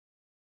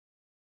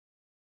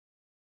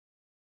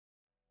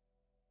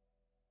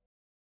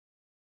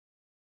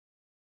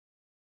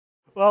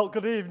Well,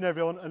 good evening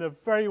everyone and a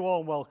very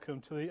warm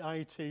welcome to the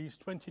IET's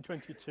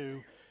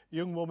 2022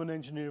 Young Woman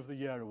Engineer of the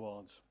Year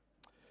Awards.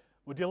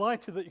 We're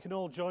delighted that you can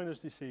all join us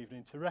this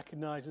evening to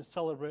recognise and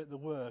celebrate the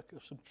work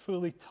of some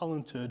truly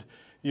talented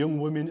young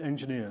women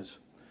engineers.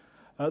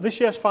 This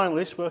year's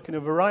finalists work in a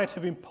variety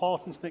of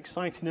important and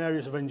exciting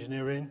areas of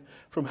engineering,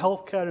 from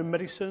healthcare and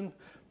medicine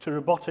to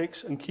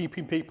robotics and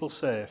keeping people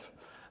safe.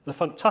 They're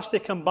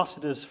fantastic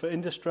ambassadors for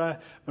industry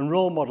and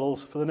role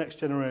models for the next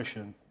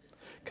generation.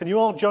 Can you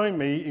all join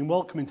me in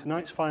welcoming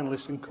tonight's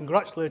finalists and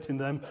congratulating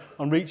them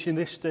on reaching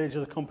this stage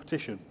of the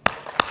competition?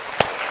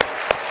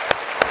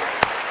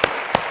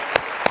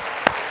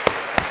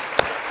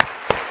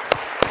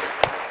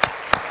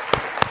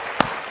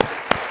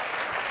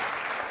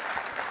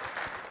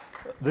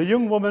 The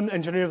Young Woman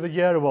Engineer of the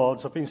Year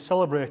Awards have been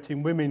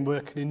celebrating women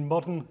working in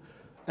modern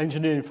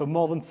engineering for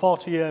more than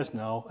 40 years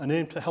now and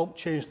aim to help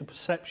change the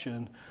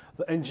perception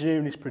that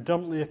engineering is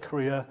predominantly a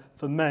career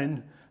for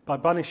men by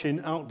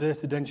banishing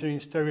outdated engineering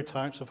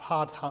stereotypes of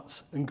hard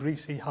hats and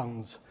greasy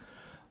hands.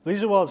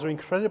 These awards are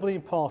incredibly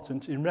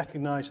important in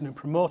recognising and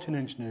promoting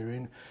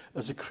engineering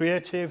as a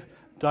creative,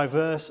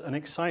 diverse and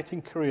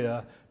exciting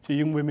career to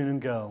young women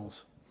and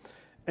girls.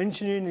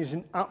 Engineering is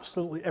in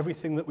absolutely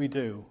everything that we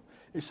do.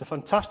 It's a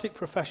fantastic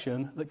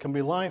profession that can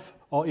be life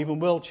or even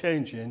world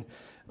changing,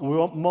 and we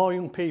want more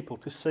young people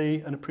to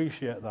see and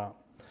appreciate that.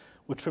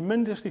 We're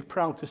tremendously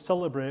proud to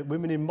celebrate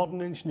women in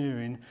modern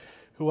engineering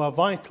who are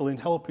vital in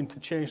helping to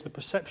change the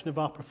perception of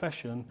our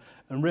profession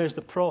and raise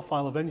the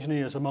profile of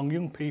engineers among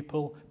young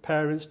people,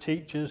 parents,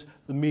 teachers,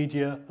 the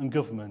media and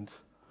government.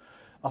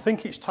 I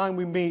think it's time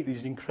we meet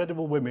these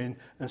incredible women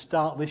and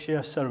start this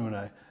year's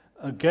ceremony.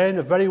 Again,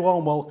 a very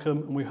warm welcome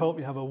and we hope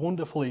you have a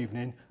wonderful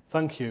evening.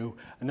 Thank you.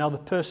 And now the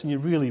person you're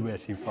really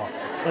waiting for.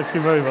 Thank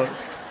you very much.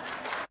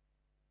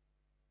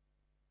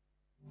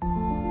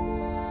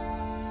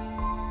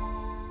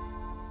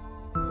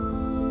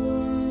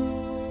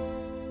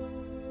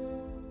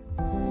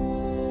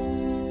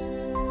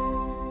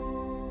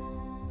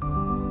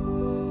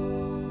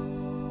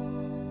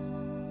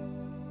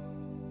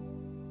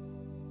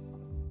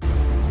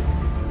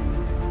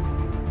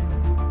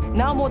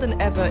 Now more than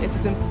ever, it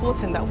is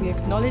important that we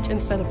acknowledge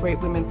and celebrate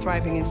women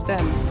thriving in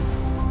STEM.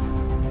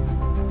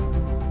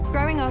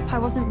 Growing up, I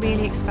wasn't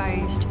really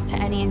exposed to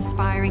any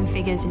inspiring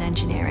figures in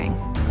engineering.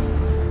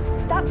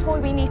 That's why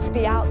we need to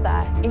be out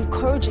there,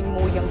 encouraging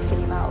more young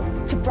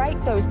females to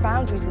break those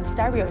boundaries and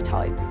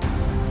stereotypes.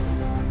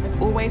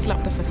 I've always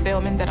loved the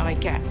fulfillment that I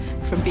get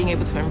from being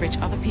able to enrich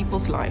other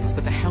people's lives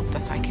with the help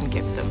that I can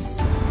give them.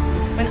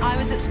 When I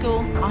was at school,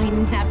 I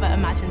never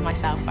imagined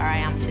myself where I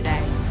am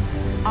today.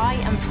 I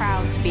am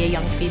proud to be a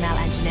young female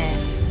engineer.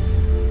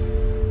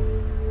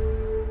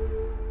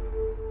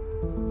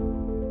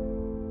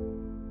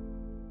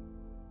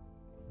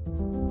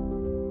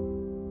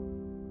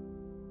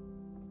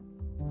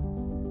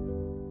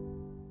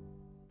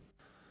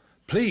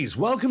 Please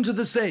welcome to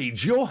the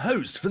stage your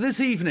host for this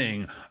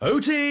evening,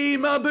 Oti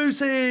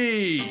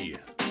Mabusi.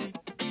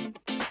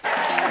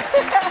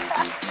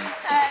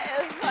 That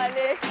is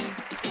funny.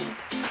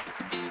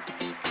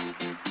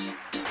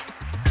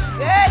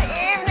 Good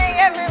evening,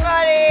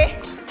 everybody.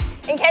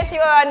 In case you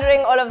were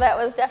wondering, all of that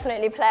was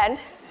definitely planned.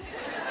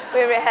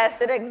 We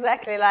rehearsed it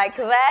exactly like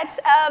that.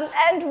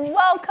 And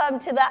welcome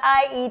to the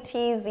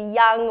IET's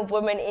Young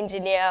Woman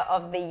Engineer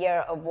of the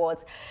Year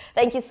Awards.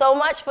 Thank you so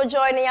much for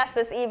joining us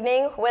this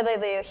evening, whether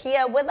you're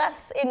here with us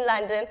in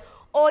London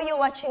or you're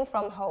watching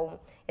from home.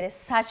 It is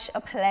such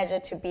a pleasure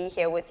to be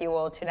here with you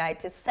all tonight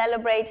to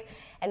celebrate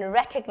and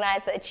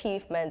recognize the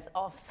achievements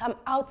of some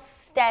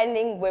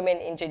outstanding women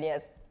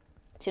engineers.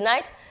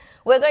 Tonight,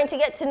 we're going to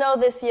get to know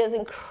this year's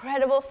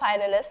incredible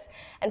finalists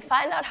and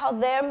find out how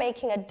they're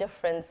making a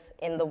difference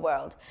in the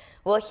world.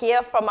 We'll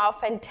hear from our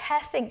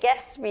fantastic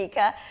guest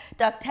speaker,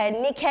 Dr.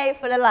 Nike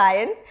for the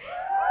Lion.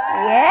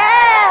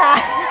 Yeah!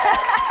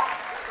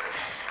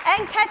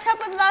 And catch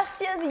up with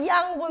last year's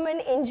Young Woman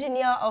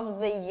Engineer of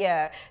the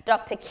Year,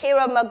 Dr.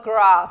 Kira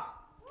McGrath.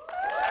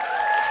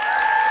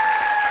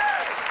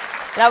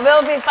 Now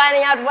we'll be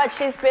finding out what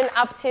she's been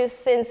up to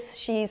since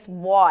she's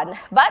won.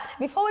 But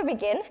before we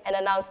begin and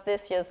announce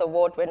this year's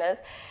award winners,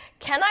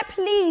 can I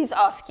please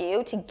ask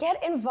you to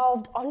get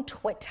involved on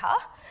Twitter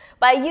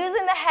by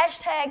using the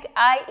hashtag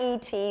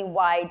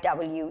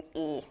IETYWE.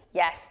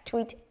 Yes,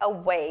 tweet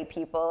away,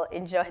 people.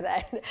 Enjoy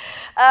that.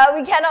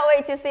 We cannot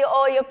wait to see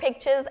all your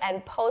pictures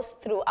and posts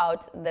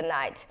throughout the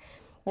night.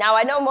 Now,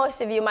 I know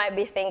most of you might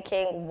be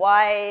thinking,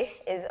 why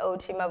is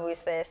Oti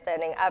Mabuse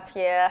standing up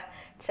here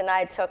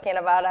tonight talking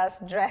about us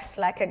dressed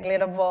like a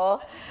glitter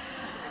ball?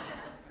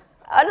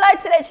 I'd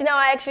like to let you know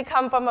I actually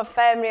come from a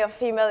family of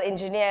female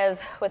engineers,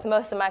 with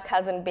most of my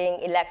cousins being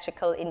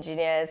electrical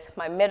engineers.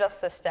 My middle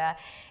sister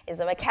is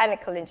a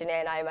mechanical engineer,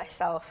 and I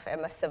myself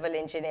am a civil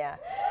engineer.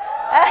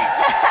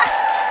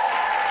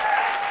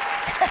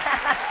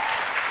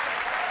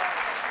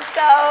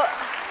 So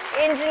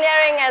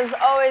Engineering has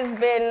always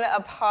been a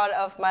part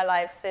of my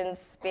life since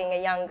being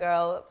a young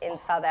girl in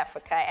South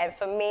Africa. And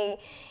for me,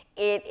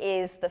 it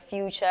is the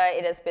future.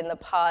 It has been the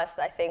past.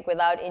 I think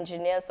without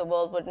engineers, the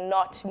world would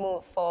not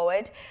move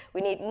forward.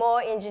 We need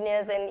more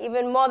engineers, and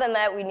even more than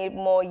that, we need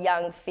more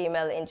young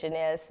female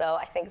engineers. So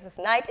I think this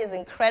night is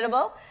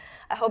incredible.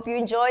 I hope you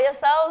enjoy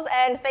yourselves,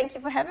 and thank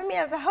you for having me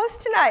as a host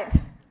tonight.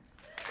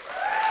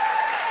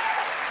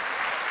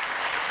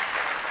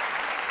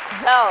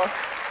 So,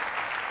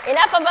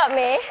 enough about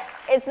me.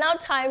 It's now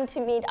time to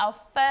meet our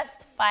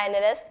first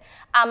finalist,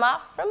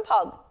 Amma from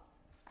POG.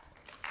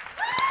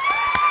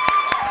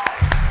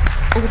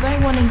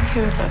 Although 1 in 2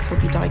 of us will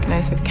be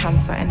diagnosed with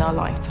cancer in our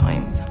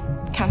lifetimes,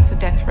 cancer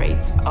death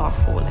rates are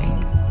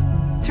falling.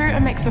 Through a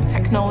mix of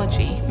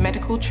technology,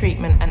 medical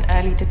treatment, and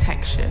early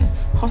detection,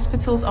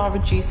 hospitals are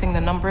reducing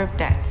the number of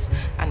deaths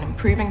and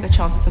improving the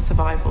chances of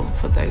survival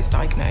for those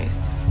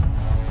diagnosed.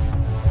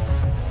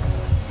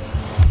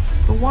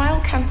 But while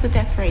cancer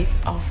death rates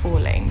are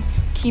falling,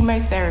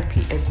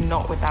 chemotherapy is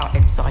not without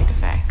its side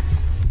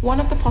effects. One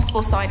of the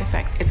possible side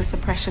effects is a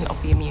suppression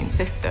of the immune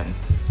system.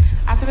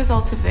 As a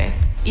result of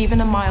this,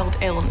 even a mild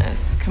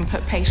illness can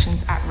put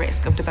patients at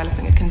risk of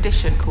developing a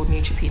condition called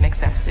neutropenic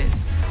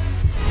sepsis.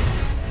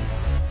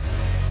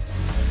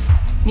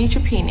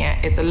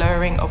 Neutropenia is a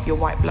lowering of your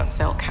white blood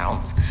cell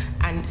count,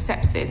 and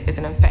sepsis is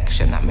an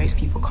infection that most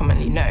people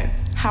commonly know.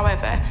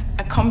 However,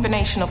 a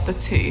combination of the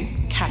two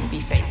can be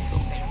fatal.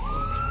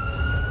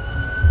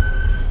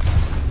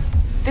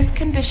 This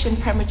condition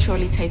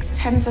prematurely takes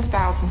tens of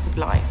thousands of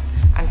lives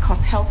and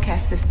costs healthcare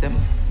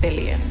systems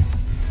billions.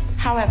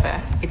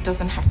 However, it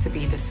doesn't have to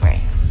be this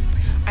way.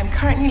 I'm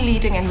currently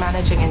leading and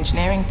managing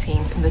engineering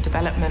teams in the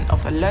development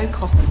of a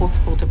low-cost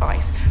portable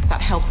device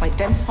that helps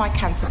identify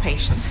cancer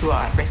patients who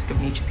are at risk of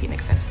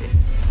neutropenic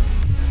sepsis.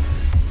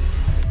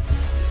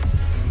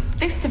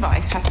 This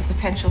device has the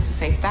potential to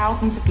save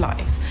thousands of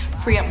lives,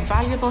 free up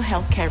valuable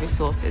healthcare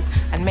resources,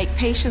 and make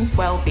patients'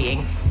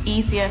 well-being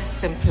easier,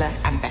 simpler,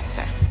 and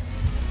better.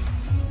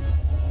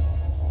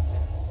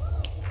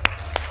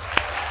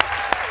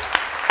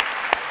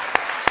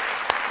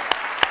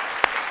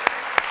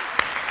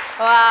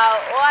 Wow,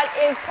 what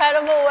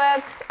incredible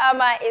work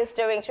Amma is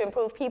doing to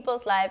improve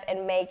people's lives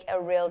and make a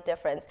real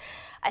difference.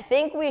 I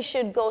think we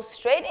should go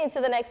straight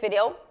into the next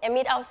video and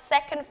meet our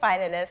second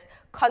finalist,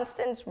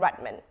 Constance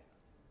Rudman.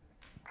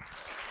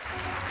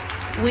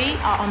 We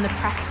are on the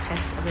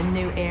precipice of a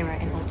new era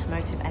in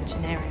automotive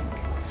engineering.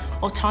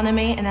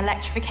 Autonomy and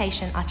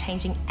electrification are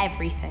changing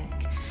everything,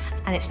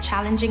 and it's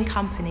challenging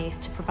companies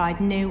to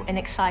provide new and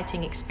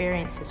exciting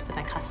experiences for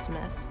their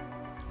customers.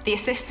 The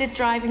assisted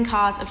driving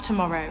cars of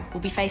tomorrow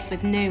will be faced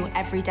with new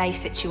everyday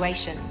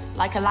situations,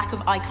 like a lack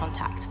of eye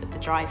contact with the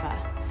driver.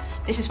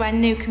 This is where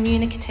new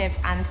communicative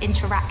and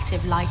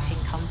interactive lighting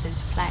comes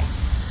into play.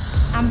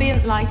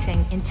 Ambient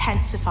lighting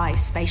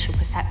intensifies spatial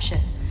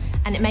perception,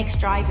 and it makes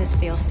drivers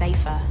feel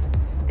safer.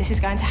 This is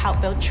going to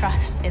help build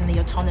trust in the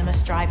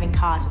autonomous driving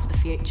cars of the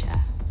future.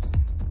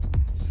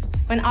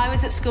 When I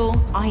was at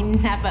school, I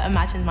never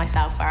imagined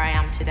myself where I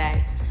am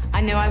today.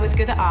 I knew I was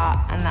good at art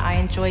and that I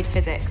enjoyed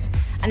physics,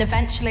 and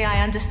eventually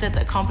I understood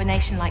that a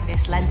combination like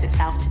this lends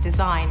itself to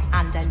design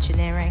and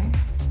engineering.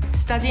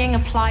 Studying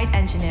applied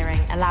engineering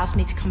allows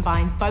me to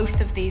combine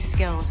both of these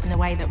skills in a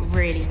way that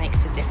really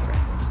makes a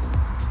difference.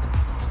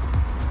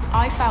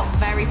 I felt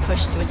very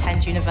pushed to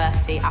attend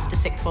university after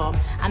sixth form,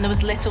 and there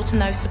was little to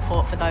no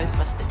support for those of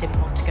us that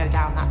didn't want to go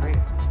down that route.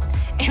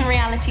 In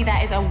reality,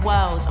 there is a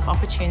world of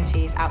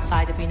opportunities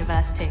outside of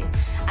university,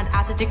 and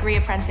as a degree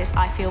apprentice,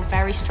 I feel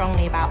very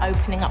strongly about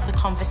opening up the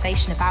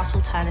conversation about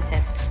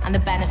alternatives and the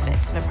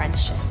benefits of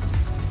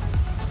apprenticeships.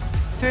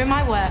 Through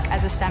my work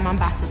as a STEM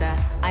ambassador,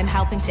 I'm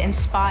helping to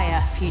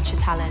inspire future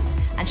talent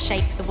and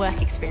shape the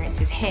work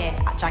experiences here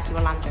at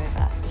Jaguar Land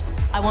Rover.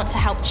 I want to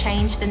help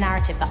change the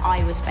narrative that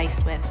I was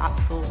faced with at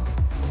school.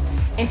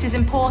 It is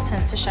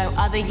important to show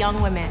other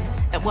young women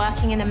that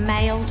working in a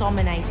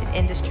male-dominated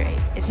industry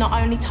is not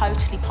only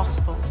totally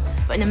possible,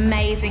 but an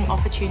amazing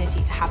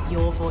opportunity to have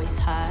your voice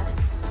heard.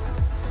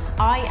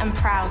 I am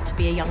proud to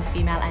be a young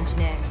female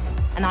engineer,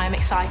 and I am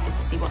excited to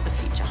see what the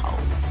future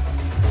holds.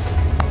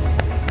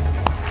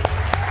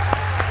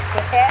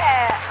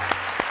 Yeah.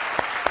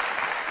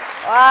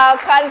 Wow,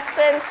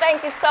 Constance,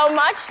 thank you so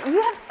much.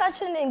 You have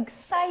such an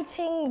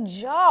exciting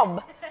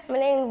job. My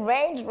name is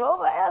Range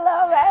Rover.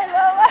 Hello, Range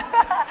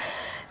Rover.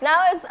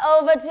 Now it's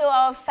over to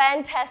our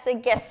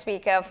fantastic guest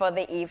speaker for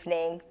the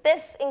evening.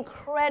 This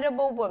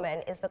incredible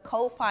woman is the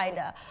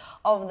co-founder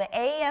of the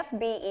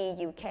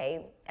AFBE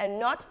UK, a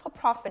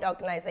not-for-profit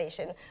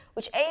organization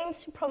which aims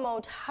to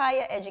promote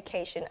higher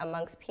education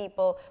amongst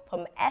people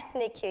from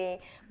ethnically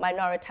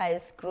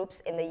minoritized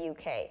groups in the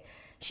UK.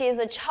 She is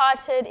a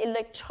chartered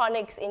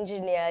electronics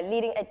engineer,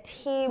 leading a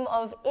team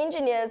of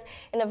engineers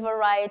in a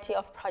variety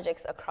of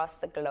projects across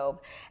the globe,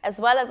 as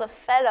well as a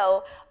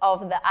fellow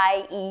of the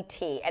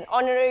IET, an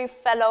honorary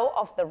fellow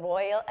of the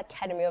Royal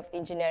Academy of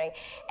Engineering.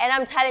 And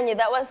I'm telling you,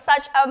 that was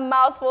such a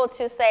mouthful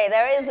to say.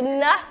 There is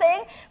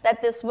nothing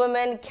that this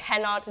woman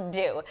cannot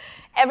do.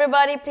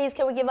 Everybody, please,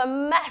 can we give a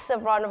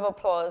massive round of of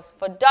applause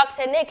for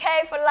Dr. Nick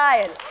Hay for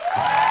Lion.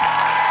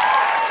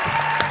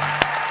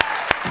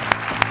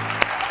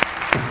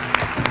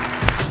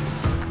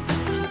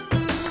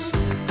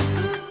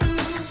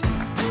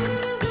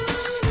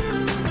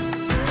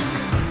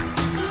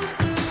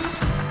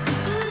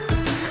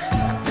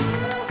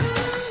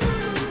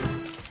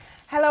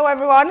 Hello,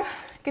 everyone.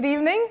 Good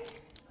evening.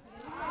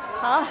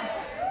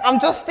 I'm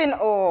just in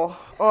awe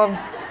of...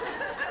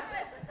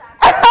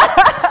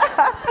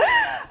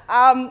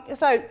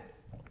 So,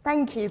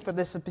 thank you for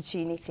this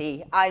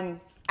opportunity. I'm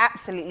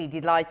absolutely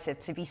delighted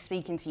to be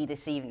speaking to you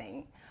this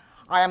evening.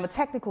 I am a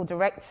technical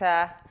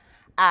director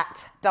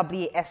at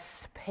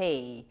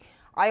WSP.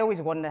 I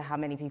always wonder how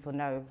many people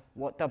know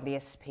what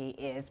WSP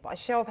is. By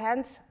show of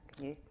hands,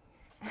 can you?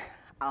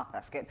 Oh,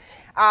 that's good.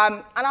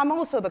 And I'm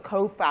also the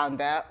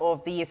co-founder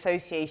of the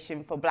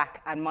Association for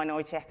Black and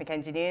Minority Ethnic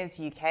Engineers,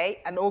 UK,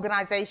 an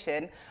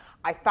organisation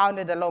I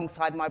founded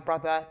alongside my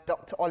brother,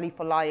 Dr. Ollie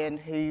Folayan,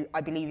 who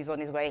I believe is on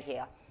his way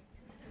here.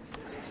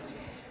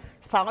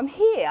 So I'm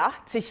here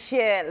to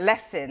share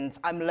lessons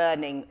I'm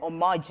learning on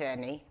my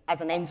journey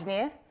as an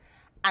engineer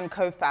and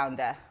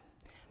co-founder.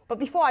 But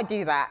before I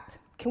do that,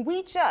 can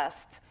we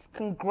just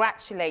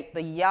congratulate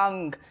the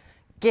young,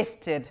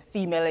 gifted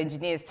female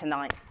engineers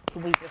tonight?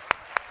 Can we just...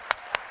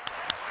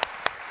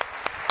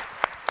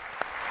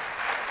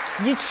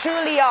 You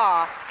truly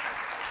are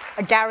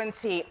a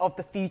guarantee of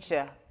the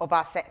future of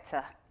our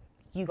sector.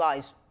 You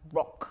guys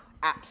rock,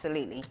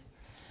 absolutely.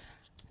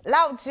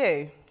 Lao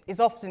Tzu is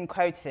often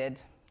quoted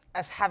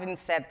as having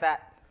said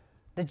that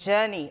the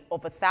journey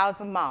of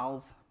 1,000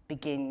 miles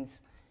begins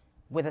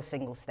with a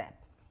single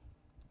step.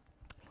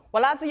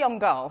 Well, as a young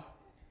girl,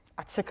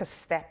 I took a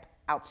step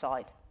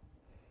outside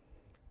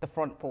the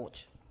front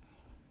porch.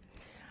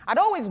 I'd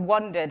always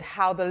wondered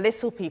how the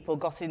little people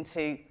got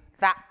into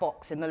that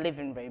box in the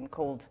living room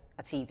called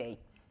a TV.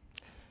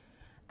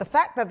 The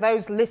fact that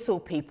those little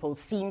people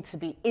seemed to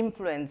be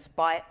influenced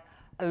by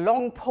a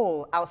long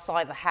pole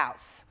outside the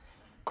house,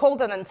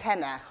 called an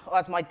antenna, or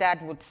as my dad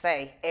would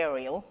say,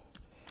 aerial,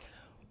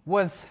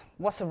 was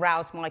what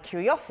aroused my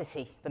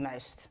curiosity the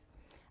most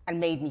and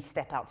made me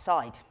step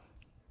outside.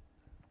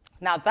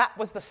 Now, that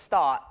was the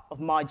start of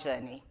my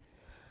journey.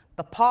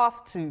 The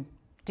path to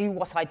do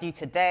what I do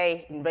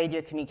today in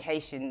radio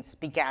communications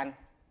began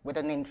with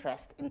an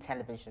interest in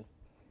television.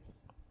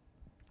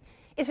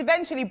 It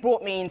eventually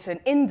brought me into an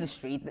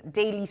industry that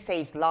daily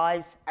saves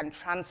lives and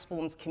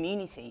transforms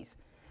communities.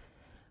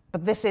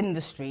 But this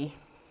industry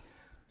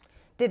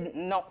did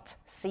not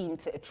seem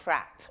to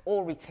attract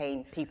or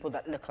retain people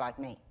that look like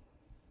me.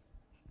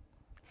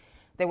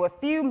 There were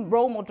few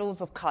role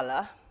models of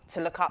color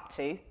to look up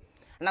to,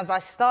 and as I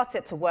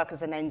started to work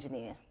as an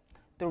engineer,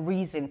 the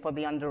reason for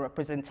the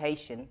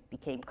underrepresentation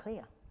became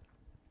clear.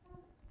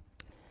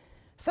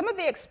 Some of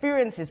the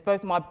experiences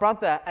both my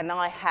brother and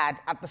I had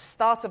at the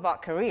start of our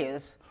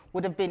careers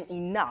would have been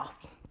enough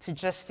to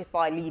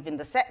justify leaving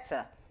the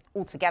sector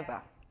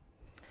altogether.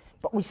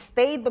 But we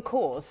stayed the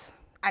course,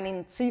 and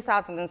in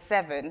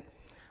 2007,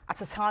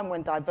 at a time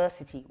when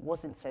diversity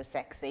wasn't so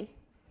sexy,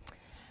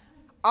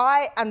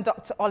 I and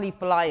Dr. Ollie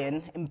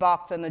Folayan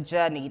embarked on a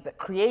journey that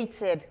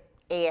created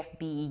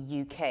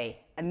AFBE UK,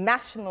 a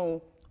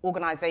national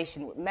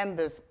organisation with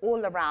members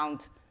all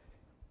around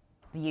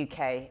the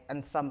UK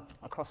and some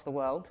across the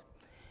world.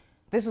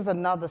 This was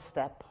another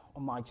step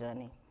on my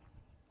journey.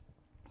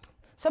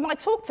 So my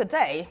talk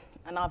today,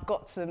 and I've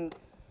got some,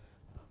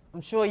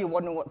 I'm sure you're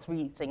wondering what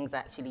 3 things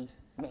actually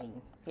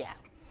mean. Yeah.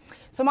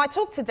 So my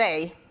talk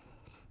today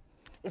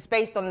is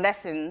based on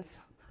lessons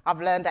I've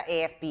learned at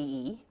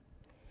AFBE,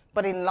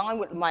 but in line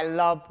with my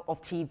love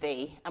of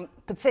TV, and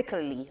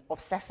particularly of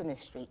Sesame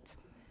Street.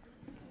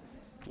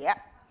 Yeah.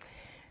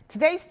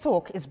 Today's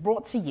talk is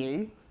brought to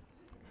you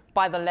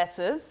by the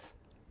letters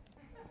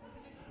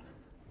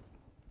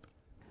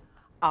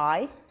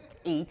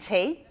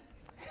I-E-T,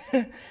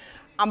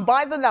 and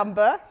by the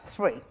number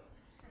 3.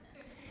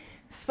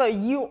 So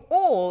you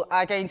all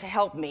are going to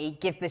help me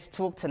give this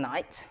talk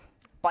tonight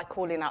by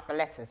calling out the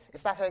letters.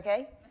 Is that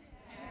okay?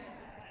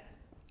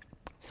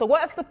 So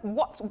what's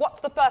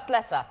the first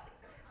letter?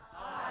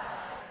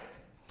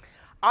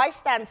 I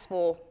stands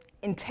for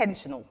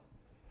intentional,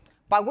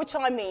 by which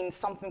I mean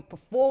something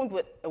performed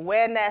with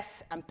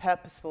awareness and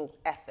purposeful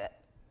effort.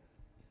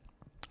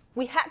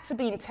 We had to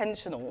be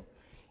intentional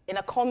in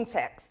a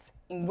context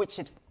in which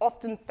it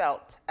often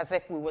felt as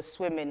if we were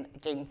swimming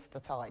against the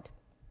tide.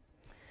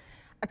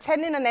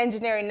 Attending an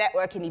engineering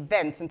networking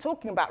event and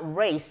talking about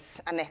race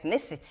and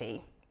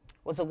ethnicity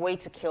was a way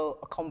to kill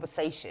a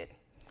conversation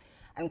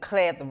and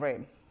clear the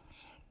room.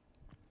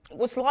 It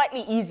was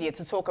slightly easier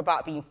to talk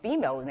about being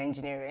female in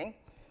engineering,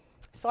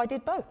 so I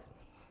did both.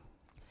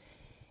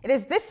 It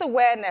is this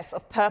awareness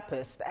of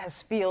purpose that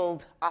has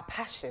fueled our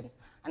passion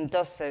and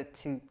does so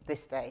to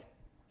this day.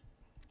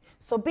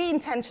 So be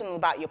intentional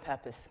about your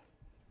purpose.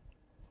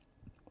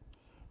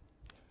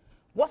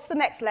 What's the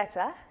next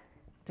letter?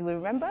 Do we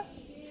remember?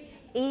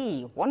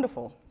 E,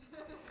 wonderful.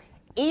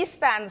 E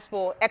stands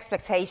for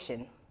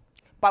expectation,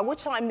 by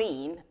which I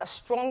mean a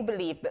strong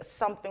belief that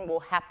something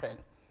will happen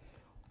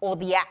or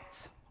the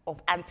act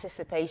of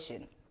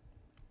anticipation.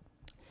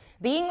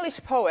 The English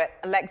poet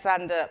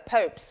Alexander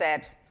Pope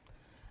said,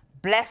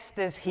 "Blessed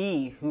is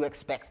he who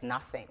expects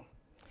nothing,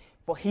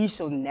 for he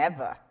shall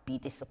never be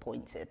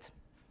disappointed."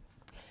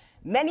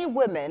 Many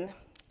women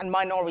and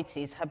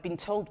minorities have been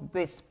told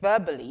this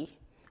verbally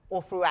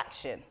or through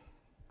action,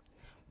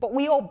 but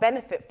we all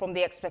benefit from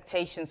the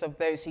expectations of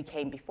those who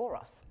came before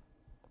us.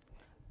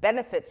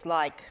 Benefits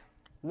like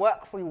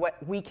work-free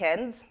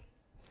weekends,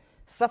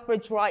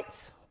 suffrage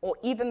rights, or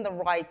even the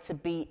right to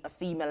be a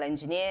female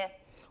engineer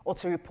or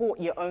to report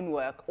your own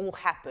work all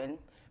happen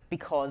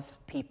because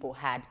people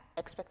had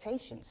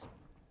expectations.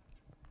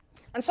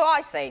 And so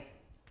I say,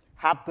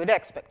 have good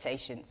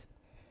expectations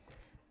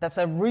that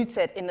are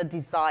rooted in a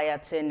desire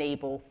to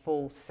enable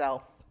full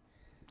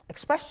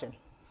self-expression.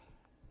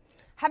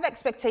 Have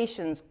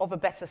expectations of a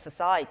better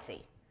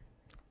society.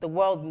 The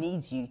world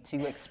needs you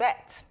to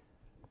expect.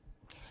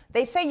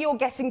 They say you're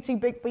getting too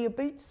big for your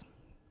boots.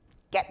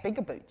 Get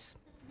bigger boots.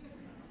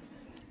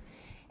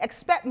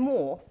 Expect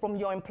more from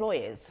your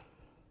employers,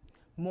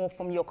 more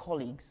from your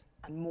colleagues,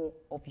 and more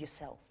of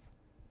yourself.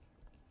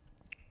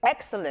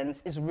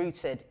 Excellence is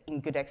rooted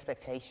in good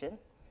expectation.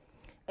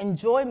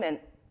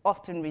 Enjoyment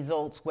often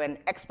results when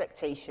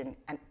expectation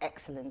and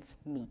excellence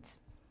meet.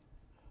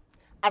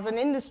 As an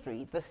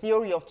industry, the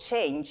theory of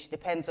change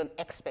depends on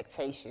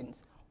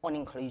expectations, on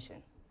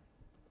inclusion.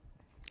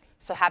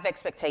 So have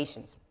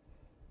expectations.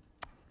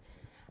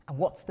 And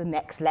what's the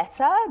next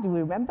letter? Do we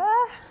remember?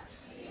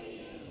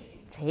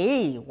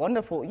 T.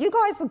 Wonderful. You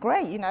guys are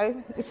great, you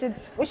know.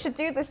 We should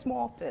do this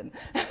more often.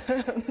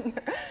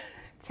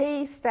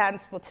 T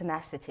stands for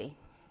tenacity.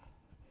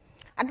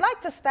 I'd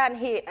like to stand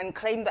here and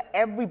claim that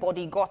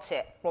everybody got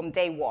it from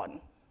day one.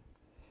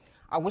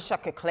 I wish I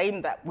could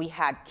claim that we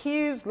had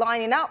queues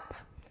lining up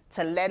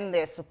to lend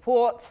their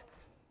support,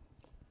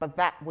 but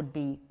that would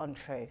be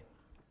untrue.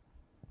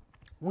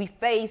 We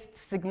faced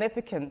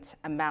significant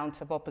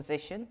amount of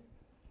opposition.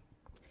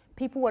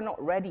 People were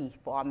not ready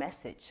for our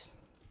message.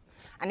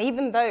 And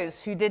even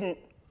those who did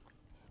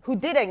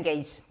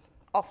engage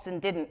often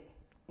didn't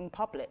in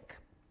public.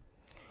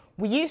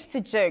 We used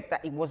to joke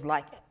that it was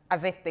like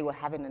as if they were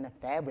having an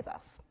affair with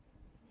us.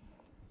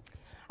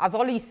 As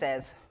Ollie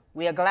says,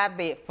 we are glad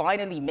they're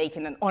finally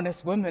making an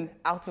honest woman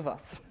out of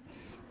us.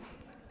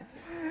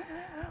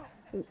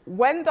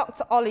 When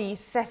Dr. Ollie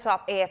set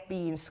up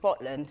AFB in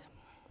Scotland,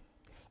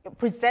 it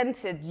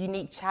presented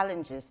unique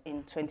challenges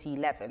in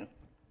 2011.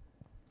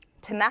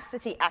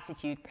 Tenacity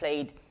attitude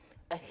played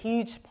a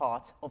huge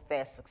part of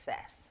their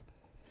success.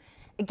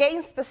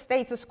 Against the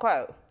status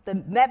quo, the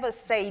never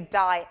say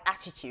die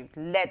attitude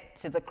led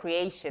to the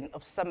creation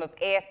of some of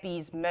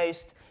AFB's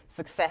most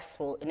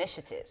successful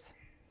initiatives.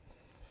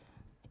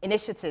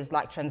 Initiatives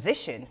like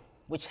Transition,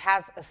 which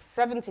has a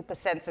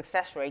 70%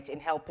 success rate in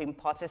helping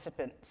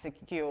participants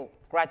secure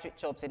graduate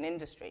jobs in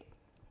industry.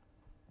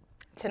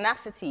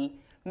 Tenacity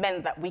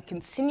meant that we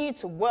continued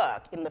to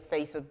work in the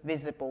face of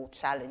visible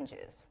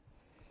challenges,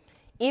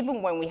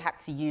 even when we had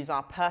to use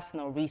our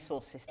personal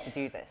resources to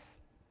do this.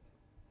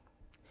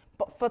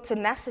 But for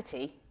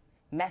tenacity,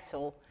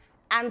 mettle,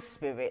 and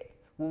spirit,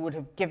 we would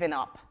have given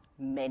up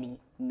many,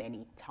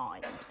 many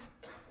times.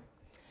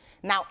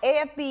 Now,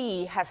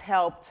 AFBE has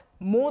helped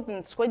more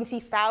than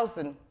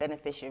 20,000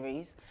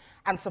 beneficiaries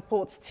and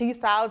supports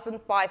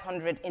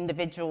 2,500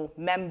 individual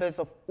members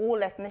of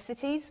all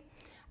ethnicities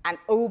and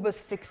over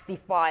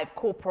 65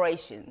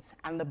 corporations,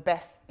 and the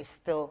best is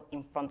still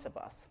in front of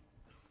us.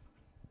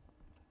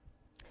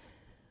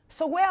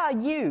 So where are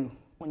you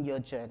on your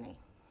journey?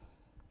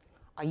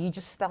 Are you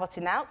just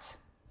starting out?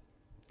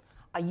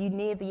 Are you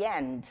near the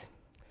end,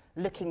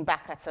 looking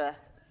back at a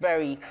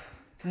very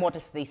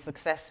modestly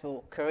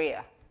successful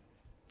career?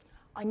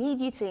 I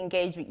need you to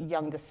engage with your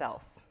younger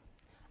self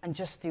and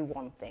just do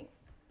one thing.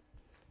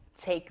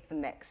 Take the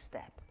next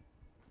step.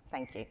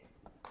 Thank you.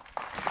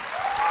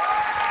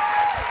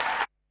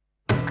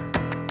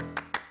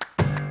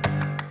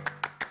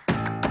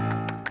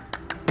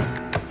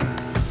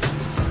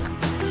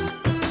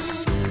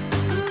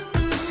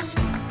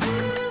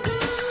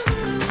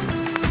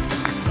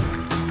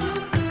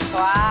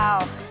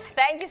 Wow.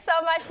 Thank you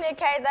so much,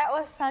 Nikkei. That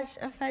was such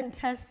a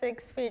fantastic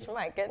speech.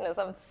 My goodness,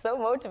 I'm so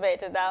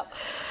motivated now.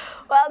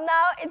 Well,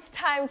 now it's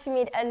time to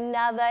meet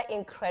another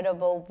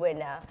incredible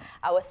winner,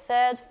 our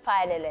third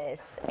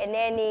finalist,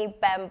 Eneni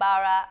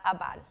Bambara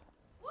Aban.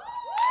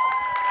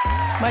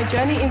 My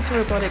journey into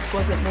robotics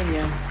wasn't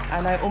linear,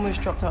 and I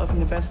almost dropped out of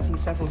university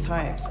several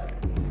times.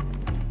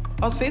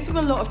 I was faced with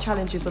a lot of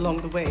challenges along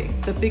the way,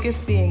 the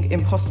biggest being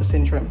imposter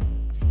syndrome.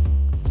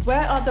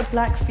 Where are the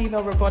black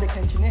female robotics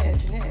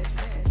engineers?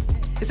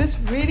 Is this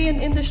really an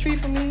industry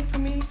for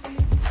me?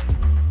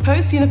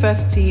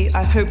 Post-university,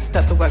 I hoped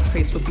that the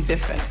workplace would be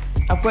different.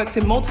 I've worked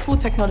in multiple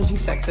technology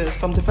sectors,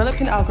 from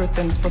developing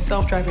algorithms for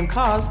self-driving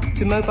cars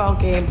to mobile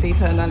game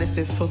data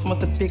analysis for some of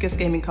the biggest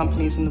gaming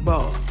companies in the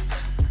world.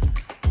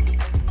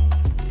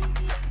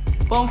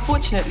 But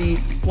unfortunately,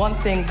 one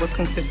thing was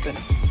consistent.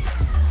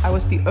 I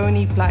was the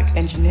only black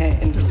engineer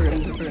in the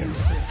room.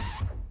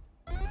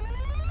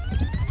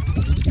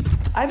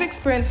 I've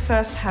experienced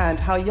firsthand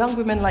how young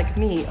women like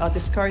me are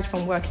discouraged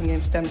from working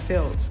in STEM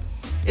fields.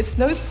 It's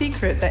no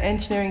secret that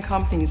engineering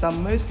companies are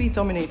mostly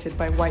dominated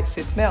by white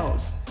cis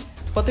males.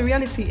 But the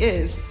reality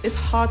is, it's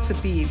hard to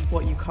be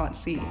what you can't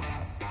see.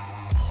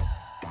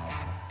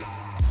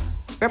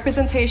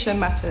 Representation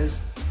matters.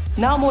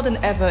 Now more than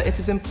ever, it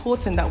is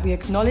important that we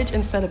acknowledge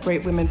and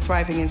celebrate women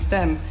thriving in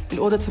STEM in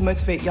order to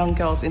motivate young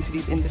girls into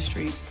these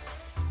industries.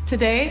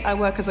 Today, I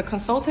work as a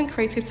consultant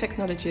creative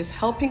technologist,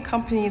 helping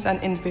companies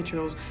and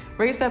individuals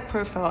raise their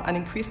profile and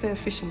increase their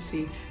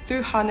efficiency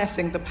through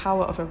harnessing the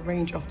power of a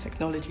range of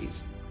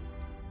technologies.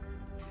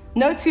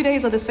 No 2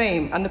 days are the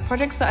same, and the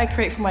projects that I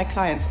create for my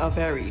clients are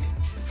varied.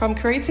 From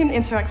creating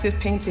interactive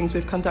paintings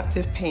with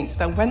conductive paint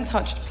that, when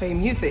touched, play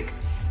music,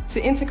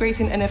 to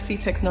integrating NFC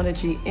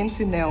technology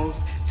into nails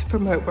to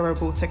promote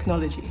wearable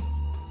technology.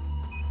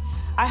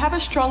 I have a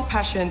strong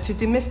passion to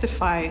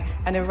demystify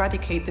and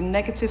eradicate the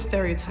negative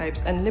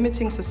stereotypes and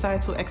limiting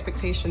societal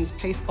expectations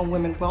placed on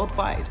women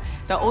worldwide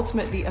that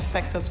ultimately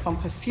affect us from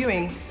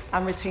pursuing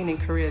and retaining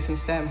careers in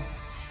STEM.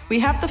 We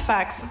have the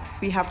facts,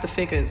 we have the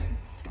figures.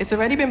 It's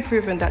already been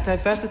proven that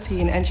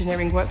diversity in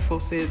engineering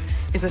workforces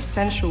is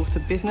essential to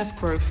business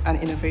growth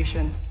and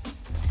innovation.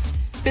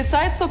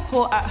 Besides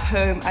support at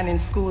home and in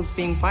schools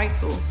being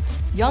vital,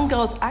 young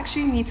girls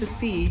actually need to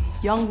see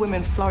young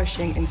women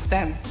flourishing in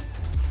STEM.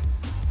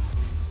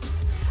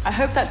 I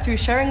hope that through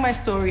sharing my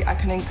story, I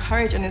can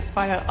encourage and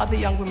inspire other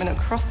young women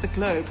across the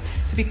globe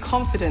to be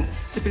confident,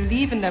 to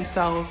believe in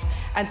themselves,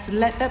 and to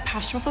let their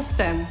passion for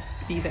STEM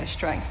be their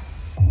strength.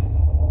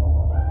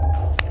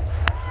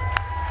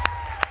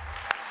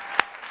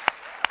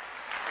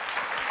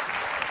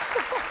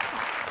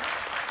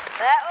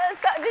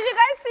 Did you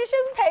guys see she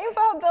was paying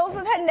for her bills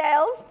with her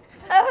nails?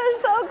 That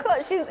was so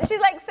cool.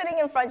 She's like sitting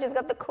in front. She's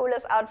got the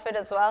coolest outfit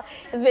as well.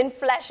 She's been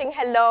flashing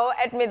hello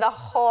at me the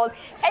whole.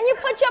 Can you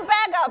put your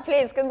bag out,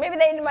 please? Because maybe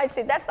they might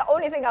see. That's the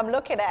only thing I'm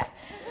looking at.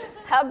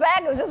 Her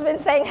bag has just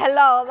been saying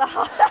hello the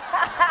whole.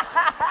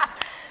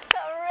 So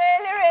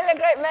really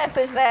great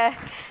message there.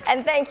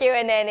 And thank you,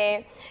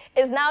 Aneni.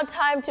 It's now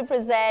time to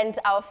present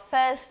our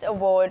first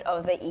award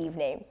of the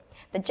evening,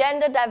 the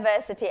Gender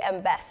Diversity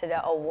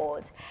Ambassador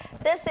Award.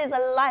 This is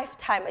a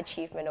Lifetime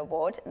Achievement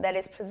Award that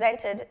is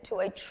presented to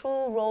a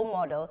true role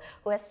model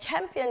who has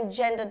championed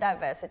gender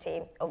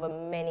diversity over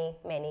many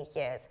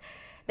years.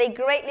 They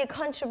greatly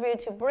contribute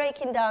to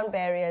breaking down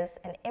barriers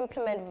and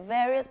implement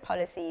various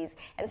policies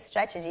and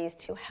strategies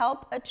to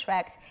help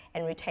attract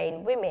and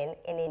retain women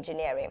in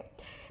engineering.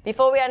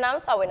 Before we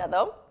announce our winner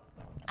though,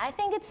 I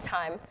think it's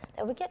time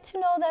that we get to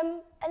know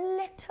them a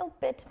little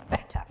bit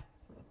better.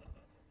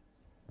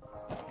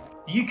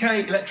 The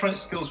UK Electronic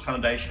Skills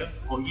Foundation,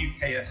 or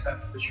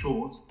UKSF for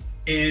short,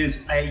 is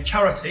a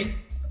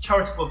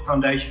charitable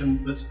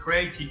foundation that's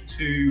created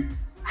to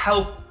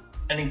help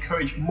and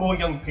encourage more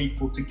young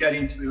people to get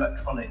into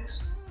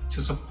electronics, to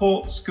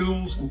support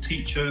schools and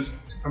teachers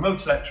to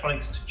promote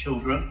electronics to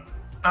children,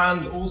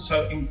 and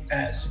also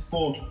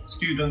support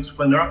students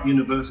when they're at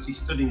university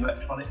studying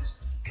electronics,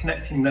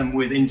 connecting them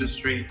with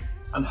industry,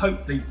 and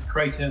hopefully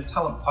creating a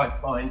talent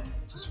pipeline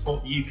to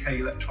support the UK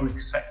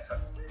electronics sector.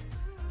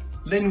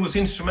 Lynn was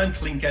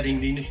instrumental in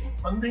getting the initial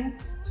funding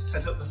to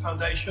set up the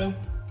foundation,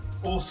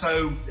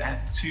 also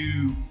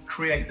to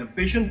create the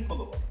vision for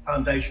what the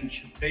foundation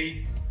should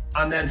be,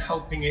 and then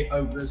helping it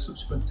over the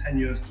subsequent 10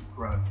 years to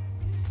grow.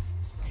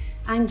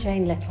 I'm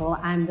Jane Little.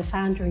 I'm the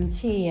founder and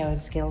CEO of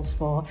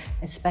Skills4,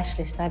 a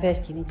specialist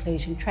diversity and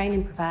inclusion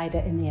training provider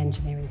in the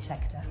engineering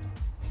sector.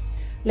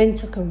 Lynn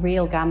took a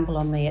real gamble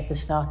on me at the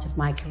start of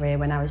my career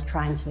when I was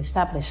trying to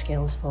establish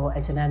Skills4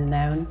 as an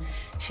unknown.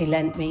 She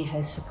lent me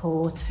her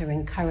support, her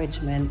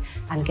encouragement,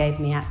 and gave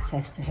me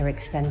access to her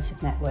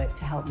extensive network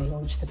to help me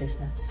launch the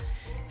business.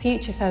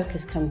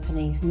 Future-focused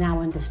companies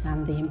now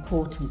understand the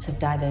importance of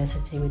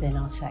diversity within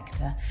our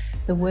sector.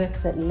 The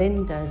work that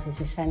Lynn does is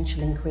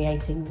essential in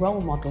creating role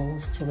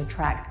models to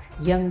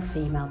attract young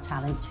female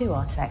talent to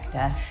our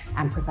sector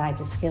and provide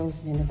the skills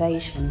and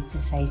innovation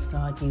to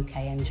safeguard UK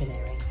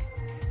engineering.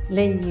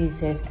 Lynn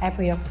uses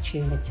every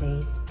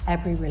opportunity,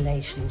 every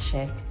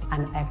relationship,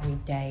 and every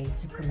day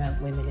to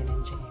promote women in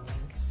engineering.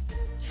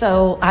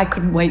 So I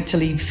couldn't wait to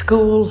leave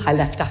school. I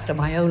left after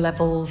my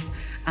O-levels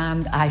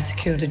and I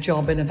secured a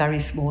job in a very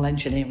small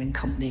engineering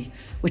company,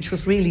 which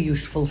was really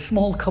useful.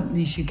 Small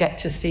companies you get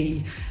to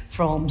see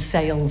from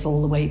sales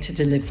all the way to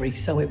delivery.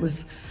 So it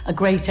was a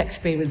great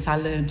experience. I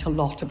learned a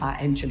lot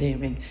about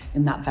engineering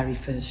in that very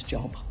first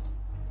job.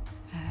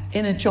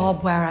 In a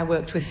job where I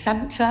worked with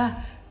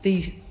SEMTA,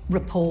 the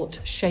report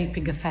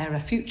Shaping a Fairer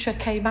Future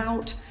came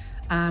out,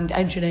 and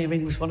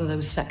engineering was one of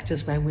those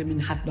sectors where women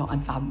had not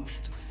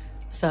advanced.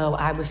 So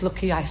I was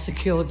lucky I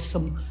secured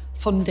some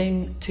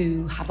funding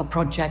to have a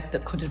project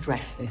that could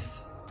address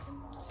this.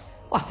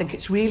 Well, I think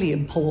it's really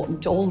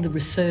important. All the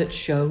research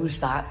shows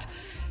that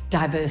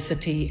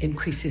diversity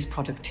increases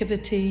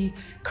productivity,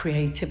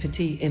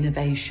 creativity,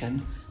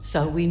 innovation.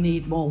 So we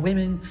need more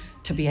women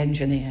to be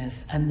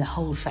engineers and the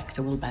whole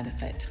sector will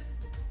benefit.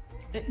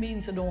 It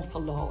means an awful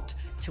lot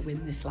to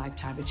win this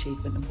Lifetime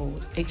Achievement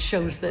Award. It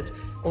shows that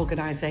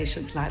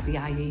organisations like the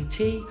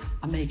IET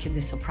are making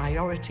this a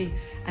priority,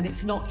 and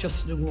it's not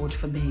just an award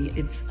for me,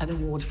 it's an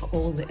award for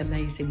all the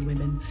amazing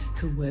women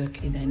who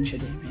work in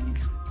engineering.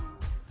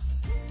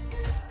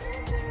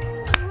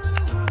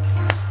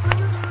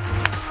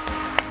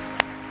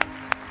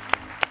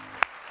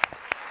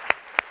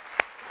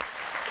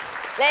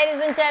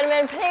 Ladies and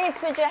gentlemen, please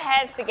put your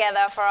hands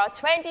together for our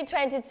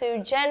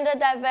 2022 Gender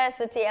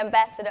Diversity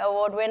Ambassador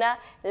Award winner,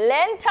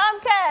 Lynn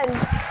Tompkins.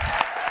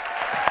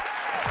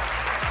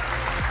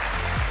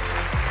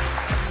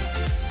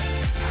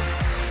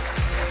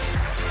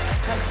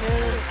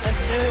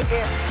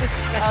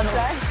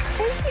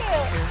 Thank you.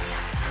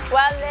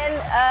 Well,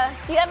 Lynn,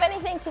 do you have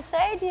anything to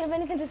say? Do you have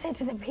anything to say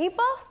to the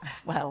people?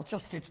 Well,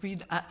 just it's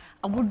been a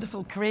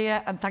wonderful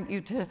career, and thank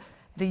you to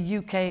the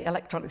UK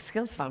Electronic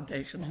Skills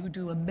Foundation, who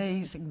do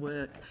amazing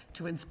work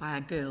to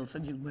inspire girls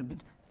and young women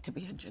to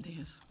be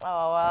engineers.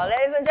 Oh, well,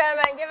 ladies and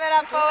gentlemen, give it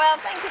up for Will.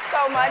 Thank you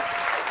so much.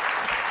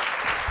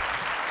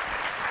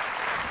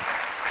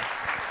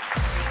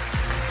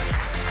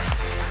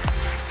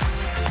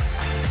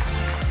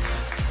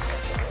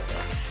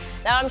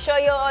 Now, I'm sure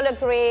you'll all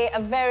agree, a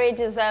very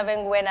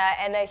deserving winner,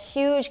 and a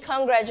huge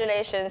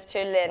congratulations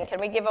to Lynn. Can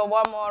we give her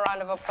one more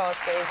round of applause,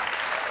 please?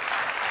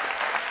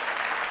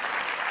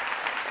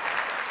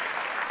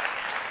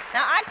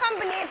 Now, I can't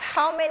believe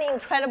how many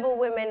incredible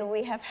women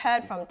we have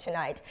heard from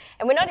tonight.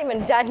 And we're not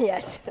even done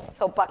yet,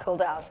 so buckle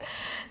down.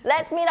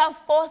 Let's meet our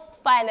fourth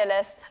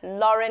finalist,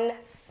 Lauren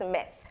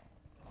Smith.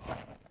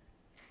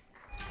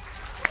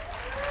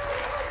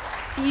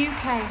 The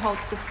UK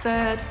holds the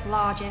third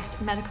largest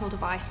medical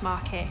device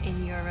market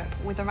in Europe,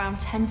 with around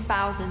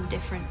 10,000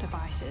 different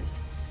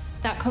devices.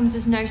 That comes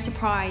as no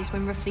surprise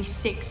when roughly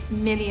 6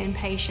 million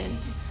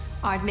patients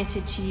are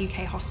admitted to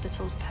UK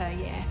hospitals per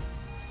year.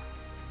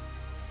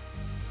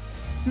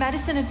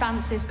 Medicine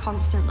advances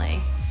constantly,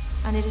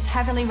 and it is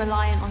heavily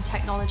reliant on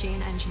technology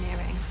and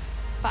engineering.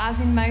 But as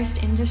in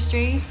most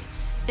industries,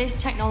 this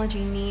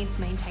technology needs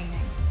maintaining.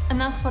 And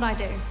that's what I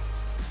do.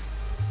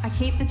 I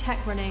keep the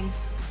tech running,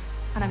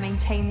 and I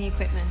maintain the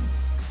equipment,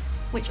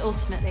 which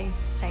ultimately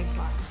saves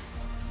lives.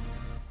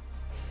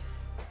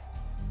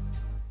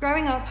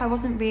 Growing up, I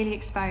wasn't really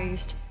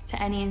exposed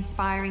to any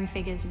inspiring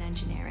figures in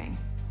engineering.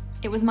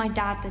 It was my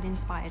dad that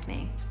inspired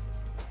me.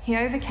 He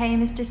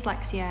overcame his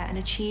dyslexia and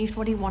achieved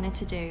what he wanted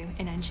to do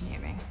in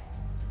engineering.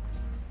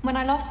 When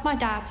I lost my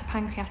dad to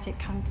pancreatic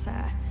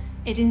cancer,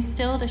 it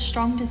instilled a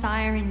strong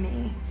desire in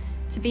me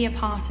to be a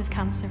part of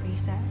cancer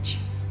research.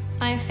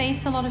 I have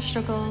faced a lot of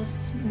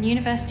struggles, and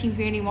university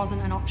really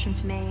wasn't an option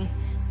for me,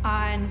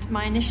 and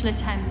my initial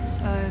attempts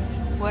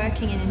of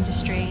working in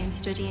industry and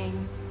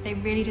studying, they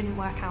really didn't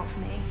work out for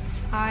me.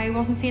 I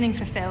wasn't feeling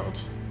fulfilled.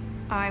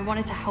 I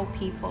wanted to help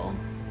people,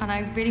 and I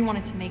really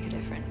wanted to make a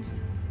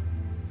difference.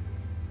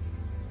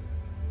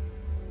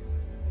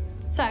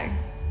 So,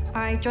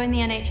 I joined the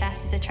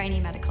NHS as a trainee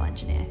medical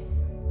engineer.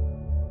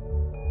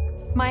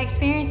 My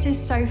experiences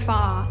so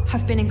far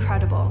have been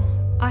incredible.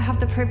 I have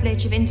the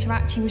privilege of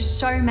interacting with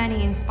so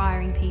many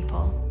inspiring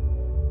people.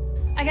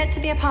 I get to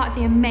be a part of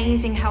the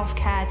amazing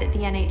healthcare that the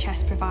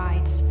NHS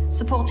provides,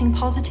 supporting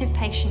positive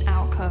patient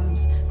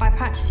outcomes by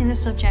practicing the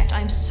subject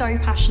I'm so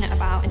passionate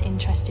about and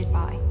interested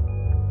by.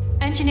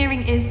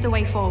 Engineering is the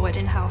way forward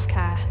in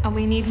healthcare, and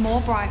we need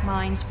more bright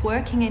minds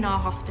working in our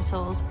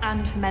hospitals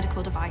and for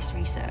medical device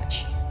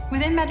research.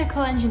 Within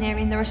medical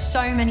engineering, there are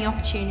so many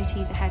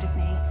opportunities ahead of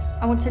me.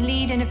 I want to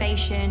lead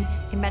innovation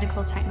in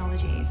medical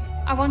technologies.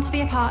 I want to be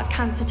a part of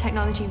cancer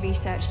technology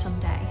research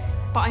someday,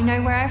 but I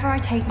know wherever I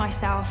take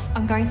myself,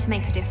 I'm going to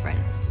make a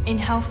difference in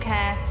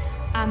healthcare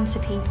and to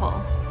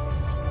people.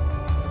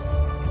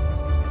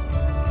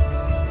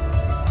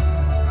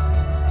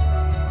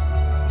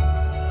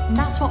 And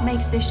that's what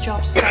makes this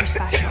job so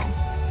special.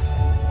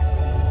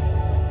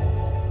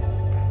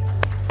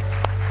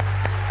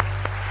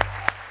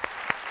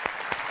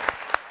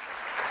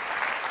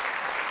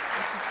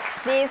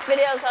 These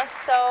videos are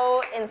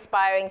so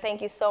inspiring.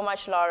 Thank you so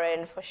much,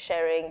 Lauren, for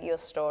sharing your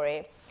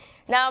story.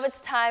 Now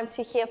it's time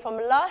to hear from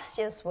last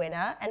year's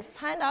winner and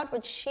find out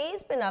what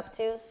she's been up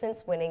to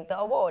since winning the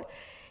award.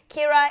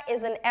 Kira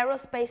is an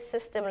aerospace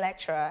system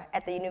lecturer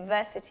at the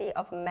University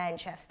of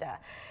Manchester.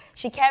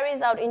 She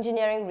carries out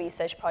engineering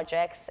research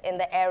projects in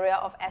the area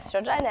of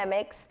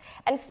astrodynamics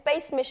and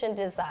space mission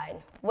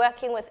design,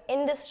 working with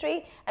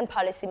industry and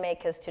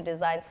policymakers to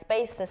design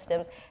space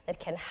systems that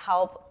can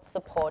help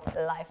support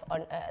life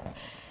on Earth.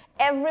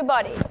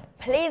 Everybody,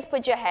 please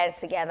put your hands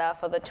together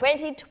for the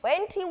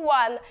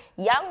 2021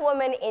 Young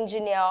Woman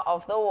Engineer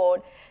of the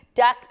Award,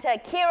 Dr.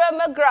 Kira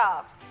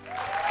McGrath.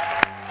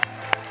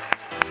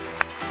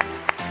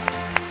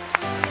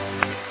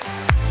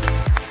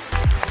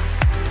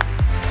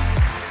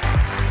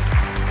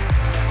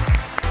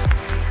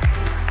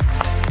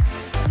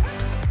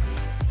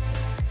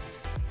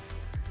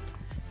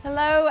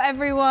 Hello,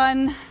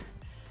 everyone.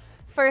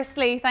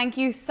 Firstly, thank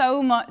you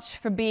so much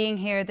for being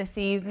here this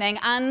evening,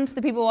 and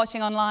the people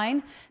watching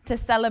online, to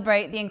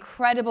celebrate the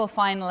incredible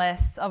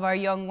finalists of our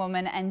Young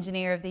Woman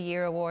Engineer of the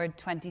Year Award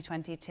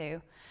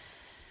 2022.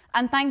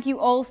 And thank you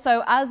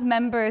also, as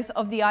members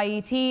of the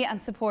IET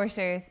and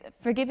supporters,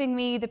 for giving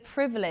me the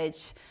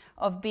privilege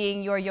of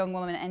being your Young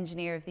Woman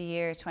Engineer of the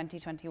Year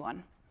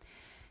 2021.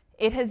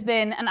 It has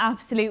been an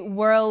absolute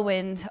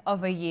whirlwind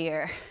of a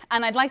year,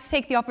 and I'd like to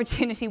take the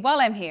opportunity while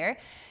I'm here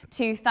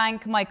to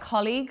thank my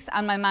colleagues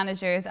and my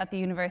managers at the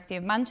University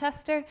of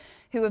Manchester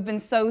who have been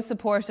so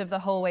supportive the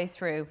whole way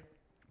through,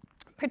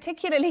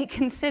 particularly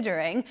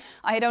considering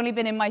I had only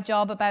been in my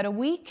job about a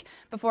week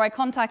before I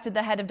contacted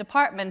the head of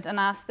department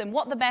and asked them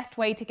what the best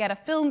way to get a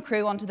film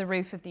crew onto the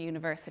roof of the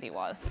university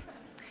was.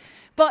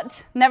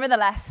 But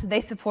nevertheless,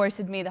 they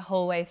supported me the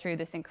whole way through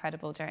this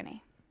incredible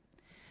journey.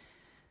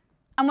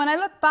 And when I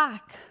look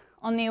back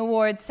on the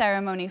awards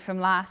ceremony from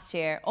last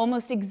year,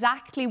 almost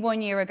exactly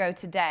 1 year ago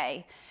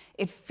today,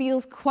 it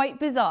feels quite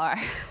bizarre.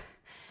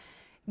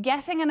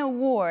 Getting an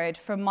award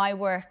for my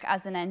work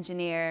as an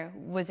engineer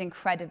was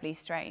incredibly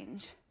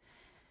strange.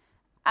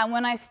 And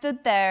when I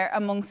stood there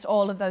amongst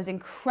all of those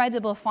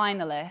incredible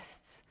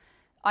finalists,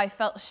 I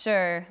felt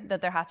sure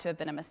that there had to have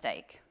been a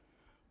mistake.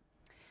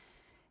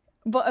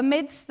 But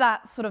amidst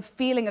that sort of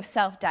feeling of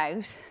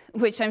self-doubt,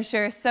 which I'm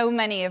sure so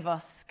many of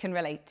us can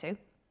relate to,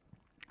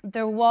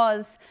 there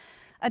was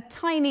a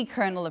tiny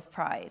kernel of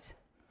pride.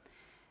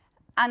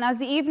 And as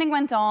the evening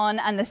went on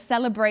and the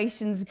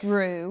celebrations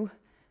grew,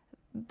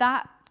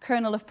 that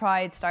kernel of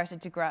pride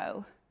started to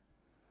grow.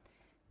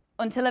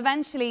 Until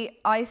eventually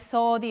I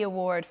saw the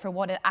award for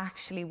what it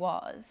actually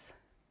was.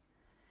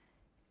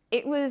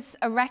 It was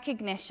a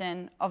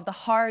recognition of the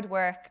hard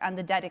work and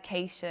the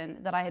dedication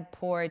that I had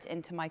poured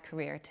into my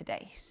career to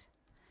date.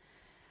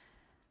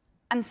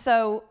 And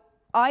so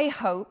I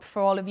hope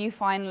for all of you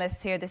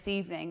finalists here this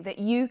evening that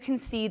you can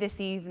see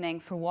this evening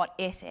for what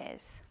it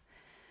is,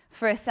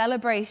 for a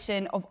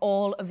celebration of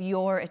all of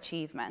your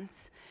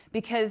achievements,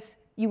 because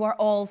you are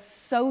all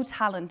so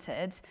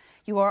talented,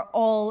 you are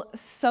all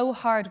so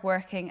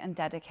hardworking and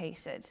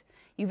dedicated.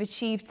 You've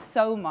achieved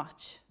so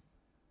much.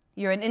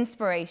 You're an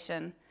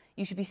inspiration.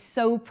 You should be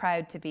so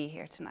proud to be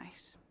here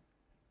tonight.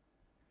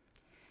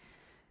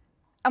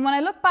 And when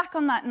I look back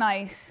on that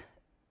night,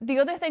 the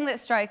other thing that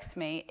strikes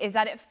me is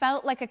that it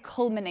felt like a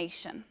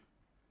culmination.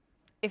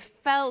 It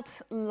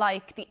felt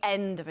like the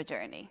end of a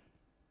journey.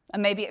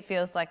 And maybe it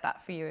feels like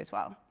that for you as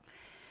well.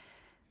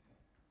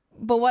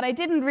 But what I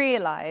didn't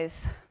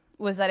realize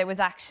was that it was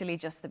actually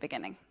just the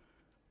beginning.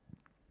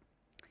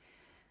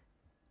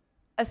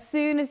 As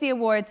soon as the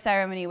awards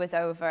ceremony was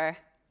over,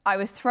 I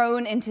was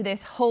thrown into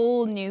this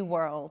whole new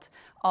world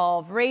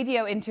of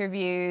radio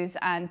interviews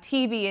and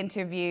TV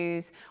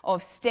interviews,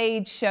 of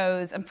stage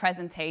shows and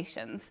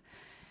presentations.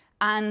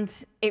 And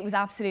it was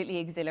absolutely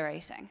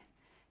exhilarating.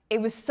 It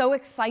was so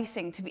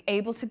exciting to be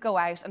able to go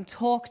out and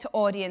talk to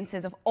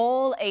audiences of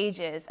all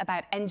ages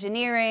about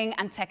engineering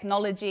and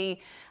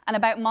technology and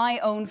about my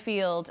own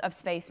field of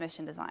space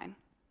mission design.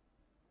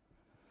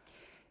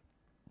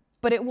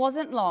 But it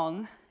wasn't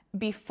long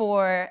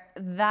before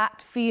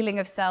that feeling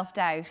of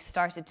self-doubt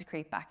started to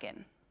creep back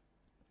in.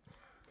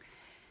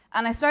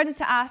 And I started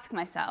to ask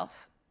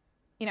myself,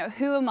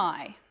 who am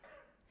I?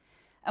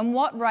 And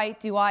what right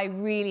do I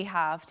really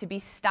have to be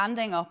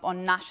standing up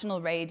on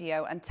national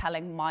radio and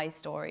telling my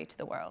story to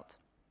the world?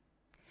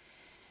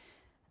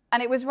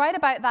 And it was right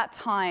about that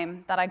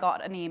time that I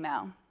got an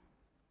email.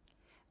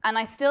 And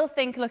I still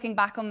think, looking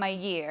back on my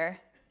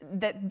year,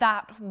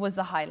 that was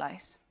the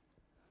highlight.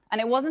 And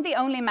it wasn't the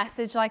only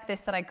message like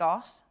this that I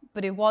got,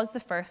 but it was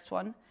the first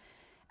one.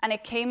 And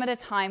it came at a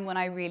time when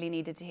I really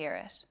needed to hear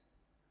it.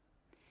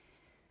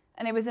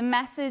 And it was a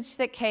message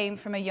that came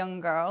from a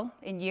young girl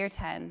in year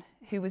 10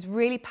 who was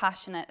really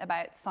passionate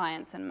about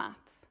science and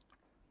maths.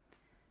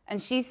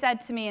 And she said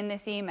to me in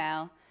this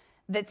email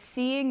that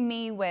seeing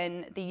me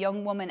win the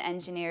Young Woman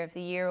Engineer of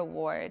the Year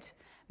award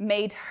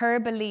made her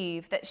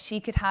believe that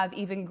she could have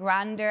even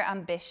grander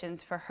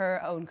ambitions for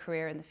her own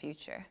career in the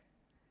future.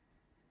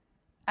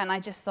 And I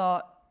just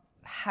thought,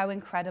 how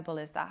incredible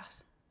is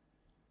that?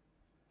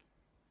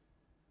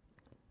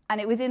 And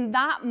it was in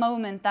that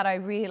moment that I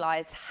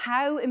realized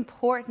how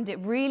important it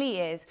really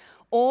is,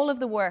 all of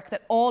the work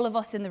that all of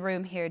us in the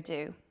room here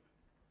do.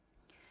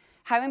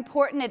 How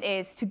important it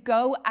is to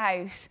go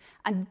out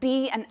and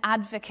be an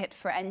advocate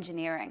for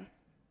engineering.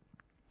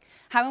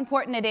 How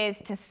important it is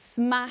to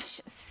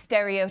smash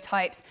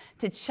stereotypes,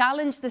 to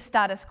challenge the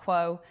status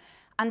quo,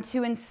 and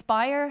to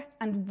inspire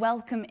and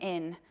welcome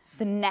in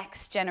the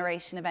next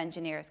generation of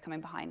engineers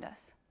coming behind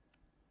us.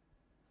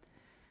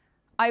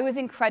 I was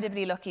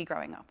incredibly lucky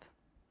growing up.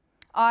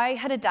 I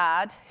had a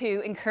dad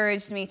who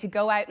encouraged me to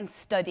go out and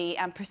study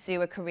and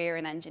pursue a career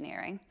in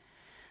engineering.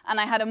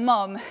 And I had a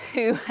mum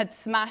who had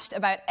smashed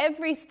about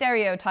every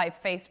stereotype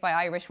faced by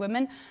Irish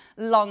women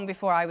long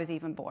before I was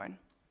even born.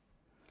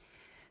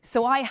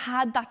 So I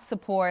had that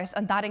support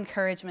and that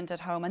encouragement at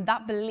home and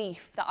that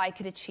belief that I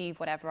could achieve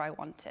whatever I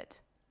wanted.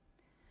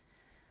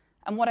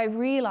 And what I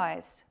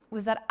realized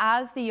was that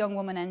as the Young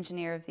Woman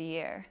Engineer of the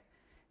Year,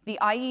 the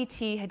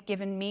IET had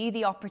given me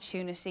the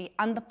opportunity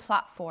and the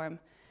platform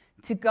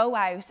to go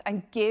out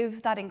and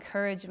give that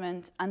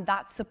encouragement and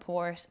that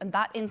support and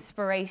that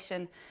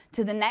inspiration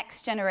to the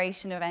next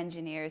generation of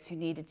engineers who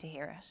needed to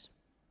hear it.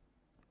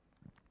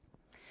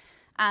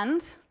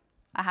 And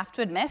I have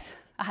to admit,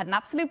 I had an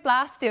absolute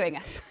blast doing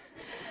it.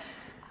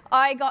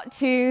 I got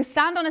to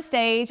stand on a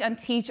stage and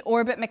teach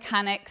orbit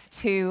mechanics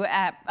to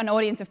an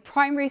audience of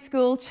primary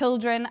school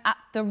children at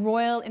the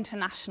Royal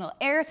International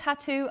Air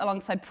Tattoo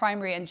alongside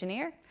primary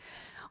engineer.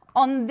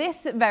 On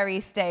this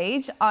very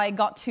stage, I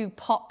got to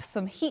pop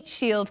some heat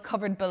shield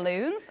covered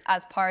balloons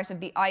as part of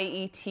the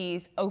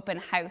IET's open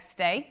house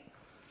day.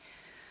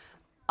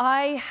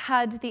 I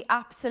had the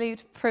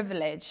absolute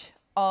privilege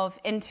of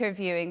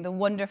interviewing the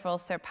wonderful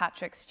Sir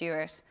Patrick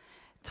Stewart,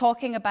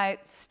 talking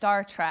about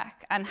Star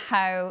Trek and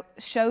how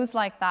shows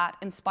like that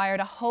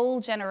inspired a whole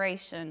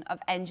generation of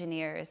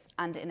engineers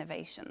and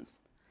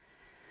innovations.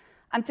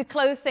 And to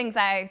close things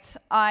out,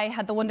 I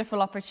had the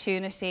wonderful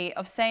opportunity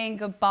of saying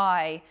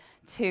goodbye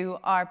to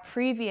our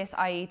previous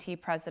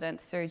IET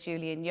president, Sir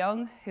Julian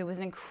Young, who was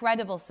an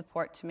incredible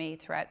support to me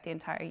throughout the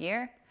entire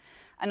year,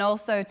 and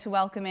also to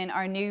welcome in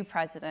our new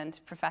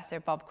president, Professor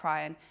Bob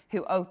Cryan,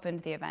 who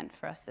opened the event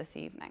for us this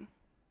evening.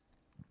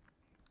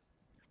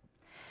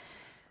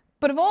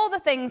 But of all the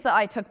things that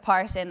I took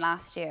part in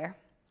last year,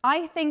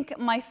 I think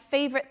my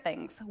favourite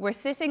things were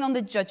sitting on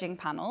the judging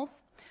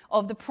panels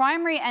of the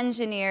Primary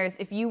Engineers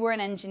If You Were an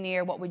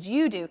Engineer, What Would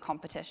You Do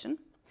competition,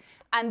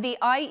 and the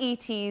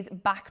IET's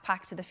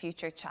Backpack to the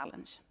Future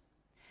Challenge.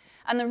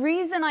 And the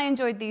reason I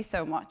enjoyed these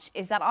so much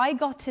is that I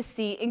got to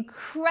see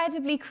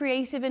incredibly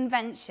creative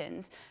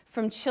inventions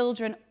from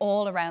children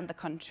all around the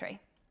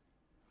country.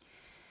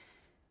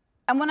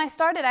 And when I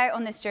started out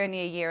on this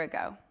journey a year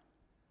ago,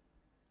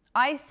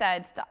 I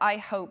said that I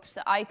hoped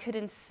that I could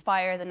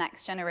inspire the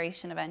next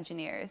generation of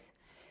engineers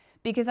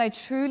because I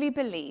truly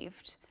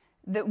believed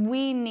that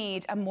we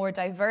need a more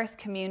diverse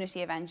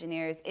community of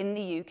engineers in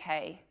the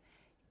UK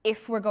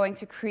if we're going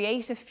to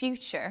create a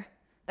future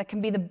that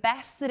can be the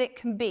best that it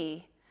can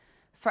be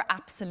for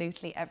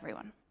absolutely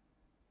everyone.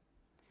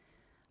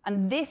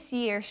 And this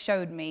year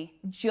showed me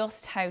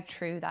just how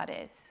true that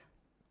is.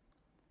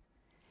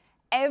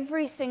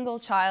 Every single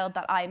child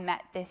that I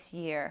met this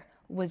year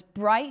was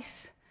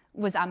bright,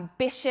 was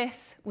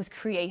ambitious, was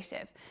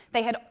creative.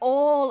 They had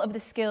all of the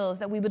skills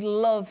that we would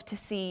love to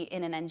see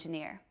in an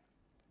engineer.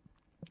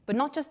 But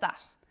not just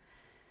that.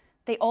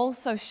 They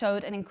also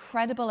showed an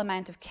incredible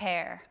amount of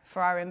care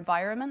for our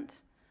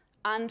environment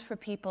and for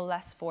people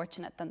less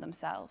fortunate than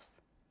themselves.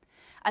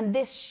 And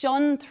this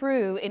shone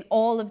through in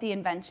all of the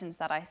inventions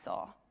that I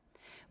saw.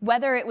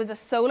 Whether it was a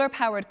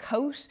solar-powered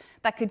coat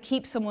that could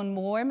keep someone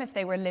warm if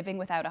they were living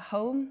without a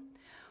home,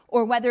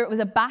 or whether it was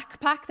a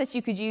backpack that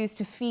you could use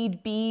to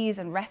feed bees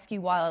and rescue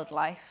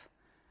wildlife.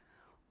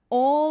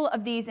 All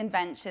of these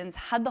inventions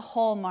had the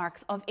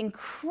hallmarks of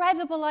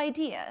incredible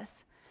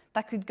ideas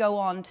that could go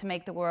on to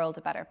make the world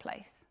a better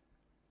place.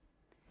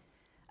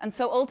 And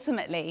so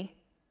ultimately,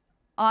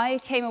 I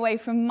came away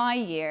from my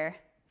year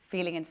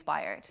feeling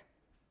inspired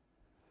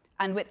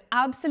and with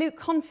absolute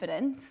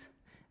confidence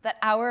that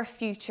our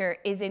future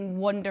is in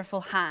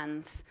wonderful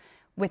hands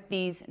with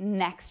these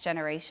next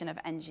generation of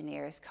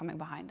engineers coming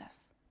behind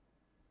us.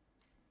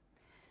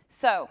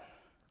 So,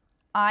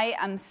 I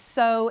am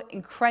so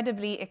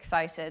incredibly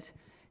excited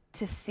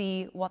to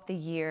see what the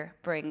year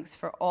brings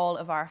for all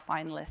of our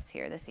finalists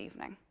here this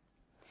evening.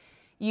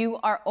 You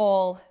are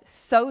all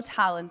so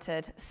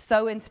talented,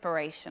 so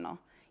inspirational.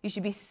 You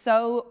should be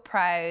so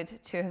proud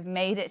to have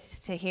made it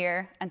to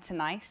here and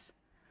tonight.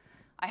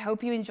 I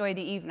hope you enjoy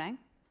the evening,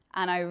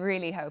 and I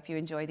really hope you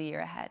enjoy the year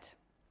ahead.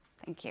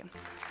 Thank you.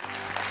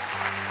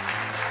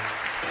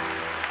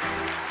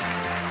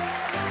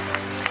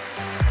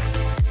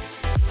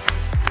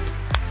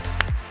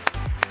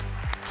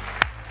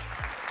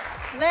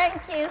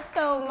 Thank you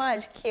so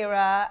much,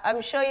 Kira.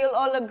 I'm sure you'll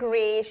all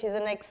agree she's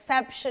an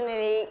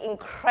exceptionally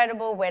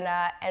incredible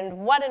winner, and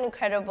what an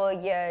incredible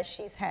year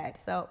she's had.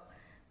 So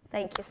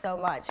thank you so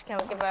much. Can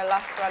we give her a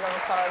last round of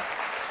applause?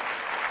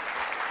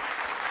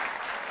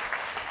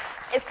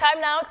 It's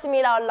time now to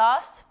meet our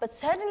last, but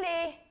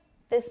certainly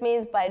this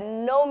means by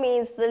no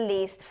means the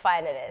least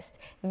finalist,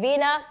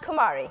 Veena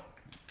Kumari.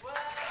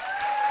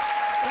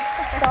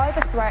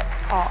 Cyber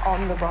threats are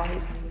on the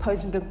rise,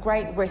 posing a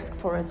great risk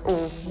for us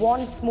all.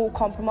 One small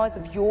compromise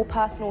of your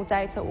personal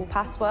data or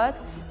password,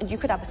 and you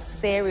could have a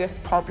serious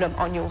problem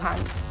on your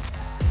hands.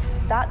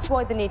 That's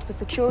why the need for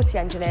security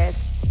engineers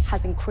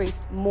has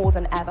increased more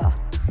than ever.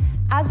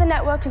 As a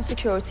network and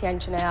security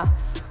engineer,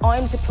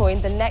 I'm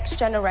deploying the next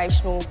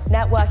generational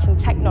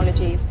networking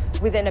technologies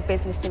within a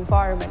business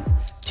environment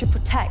to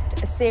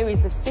protect a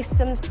series of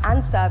systems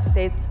and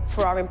services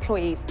for our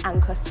employees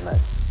and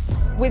customers.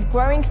 With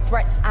growing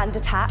threats and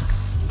attacks,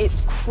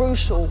 it's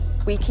crucial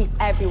we keep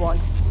everyone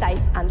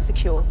safe and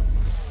secure.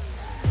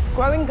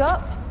 Growing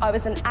up, I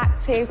was an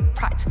active,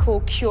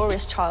 practical,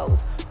 curious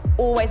child,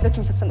 always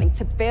looking for something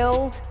to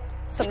build,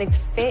 something to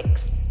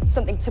fix,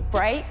 something to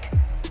break,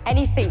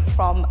 anything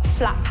from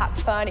flat-packed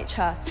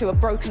furniture to a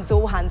broken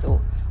door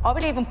handle. I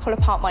would even pull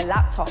apart my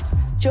laptops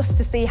just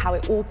to see how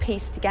it all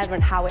pieced together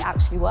and how it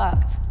actually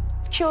worked.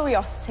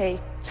 Curiosity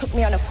took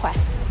me on a quest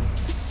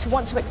to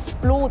want to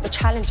explore the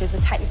challenges the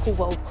technical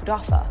world could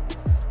offer.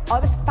 I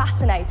was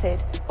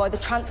fascinated by the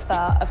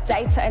transfer of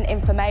data and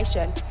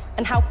information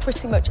and how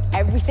pretty much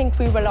everything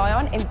we rely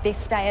on in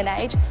this day and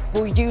age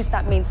will use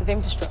that means of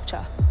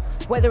infrastructure.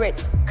 Whether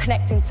it's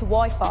connecting to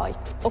Wi-Fi,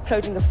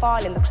 uploading a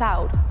file in the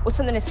cloud, or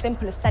something as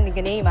simple as sending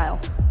an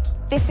email.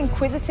 This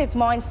inquisitive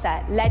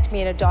mindset led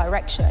me in a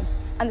direction,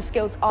 and the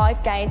skills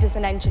I've gained as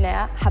an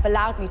engineer have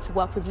allowed me to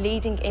work with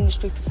leading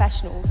industry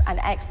professionals and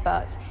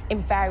experts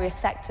in various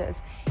sectors,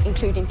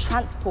 including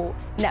transport,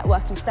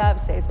 networking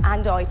services,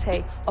 and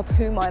IT, of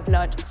whom I've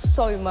learned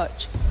so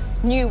much.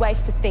 New ways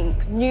to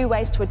think, new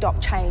ways to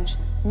adopt change,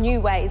 new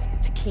ways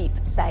to keep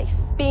safe.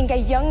 Being a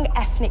young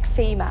ethnic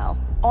female,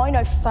 I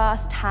know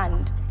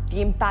firsthand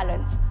the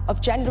imbalance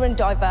of gender and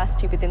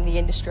diversity within the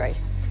industry.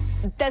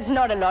 There's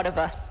not a lot of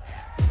us.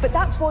 But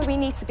that's why we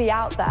need to be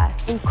out there,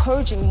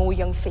 encouraging more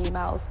young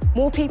females,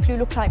 more people who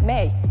look like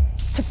me,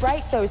 to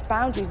break those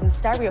boundaries and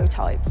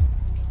stereotypes.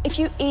 If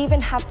you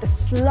even have the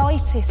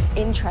slightest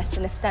interest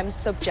in a STEM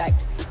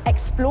subject,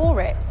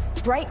 explore it,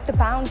 break the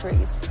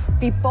boundaries,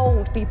 be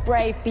bold, be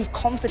brave, be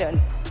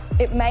confident.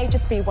 It may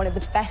just be one of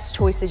the best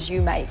choices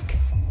you make.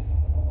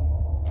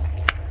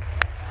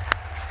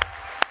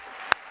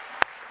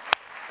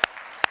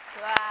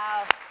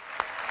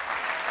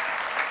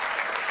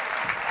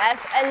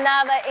 That's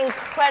another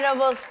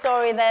incredible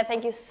story there.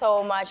 Thank you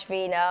so much,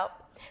 Vina.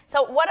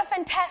 So what a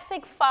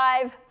fantastic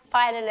 5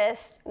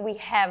 finalists we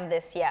have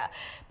this year.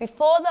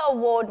 Before the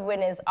award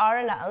winners are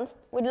announced,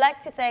 we'd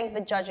like to thank the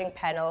judging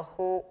panel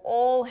who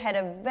all had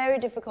a very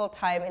difficult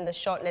time in the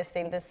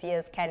shortlisting this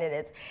year's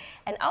candidates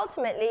and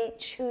ultimately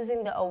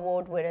choosing the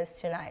award winners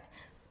tonight.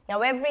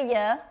 Now, every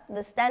year,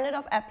 the standard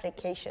of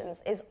applications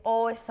is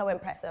always so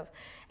impressive,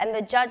 and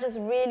the judges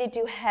really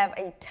do have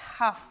a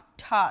tough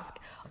task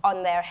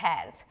on their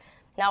hands.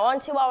 Now on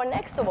to our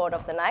next award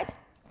of the night,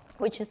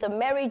 which is the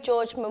Mary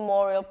George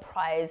Memorial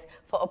Prize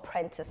for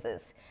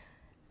Apprentices.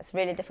 It's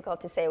really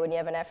difficult to say when you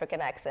have an African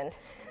accent.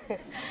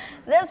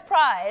 This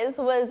prize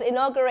was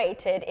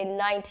inaugurated in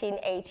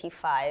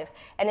 1985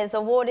 and is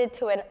awarded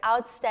to an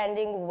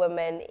outstanding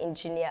woman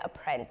engineer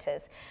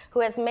apprentice who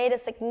has made a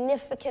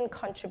significant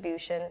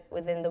contribution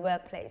within the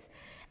workplace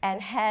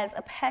and has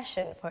a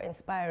passion for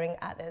inspiring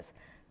others.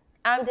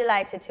 I'm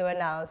delighted to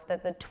announce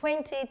that the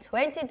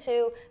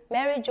 2022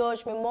 Mary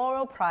George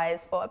Memorial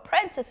Prize for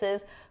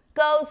Apprentices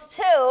goes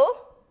to...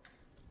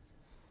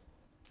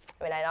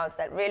 I announced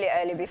that really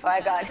early before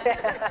I got here.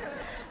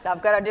 Now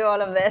I've got to do all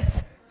of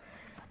this.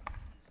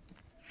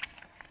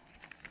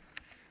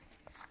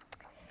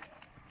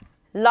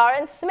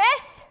 Lauren Smith.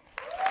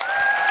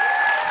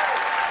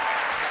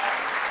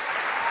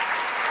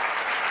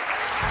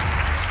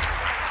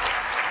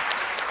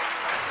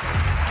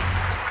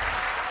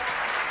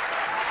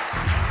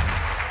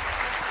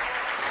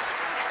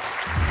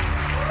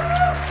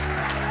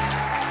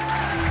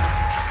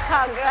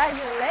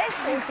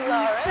 Congratulations,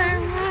 Lauren. Thank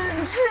you so much.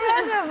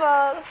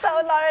 Incredible. So,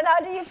 Lauren, how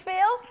do you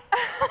feel?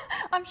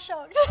 I'm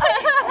shocked.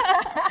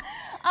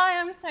 I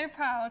am so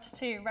proud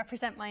to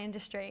represent my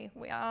industry.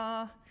 We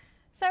are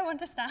so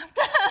understaffed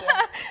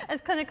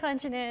as clinical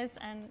engineers,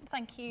 and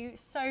thank you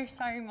so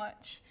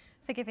much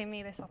for giving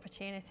me this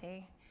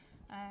opportunity.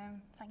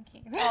 Thank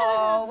you.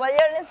 Oh, well,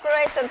 you're an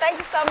inspiration. Thank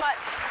you so much.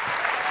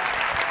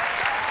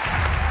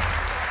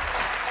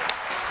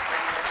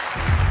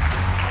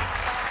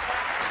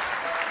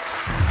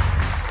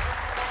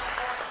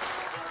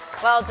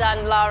 Well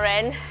done,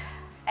 Lauren.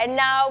 And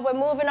now we're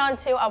moving on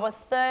to our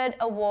third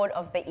award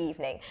of the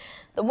evening.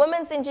 The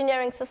Women's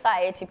Engineering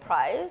Society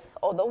Prize,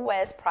 or the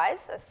WES Prize,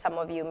 as some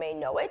of you may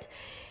know it,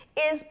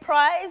 is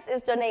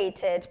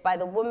donated by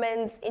the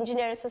Women's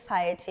Engineering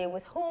Society,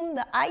 with whom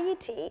the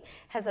IET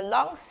has a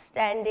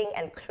long-standing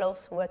and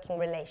close working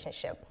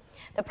relationship.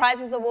 The prize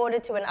is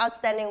awarded to an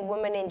outstanding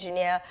woman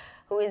engineer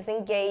who is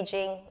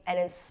engaging and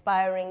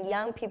inspiring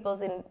young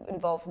people's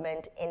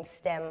involvement in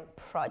STEM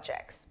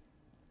projects.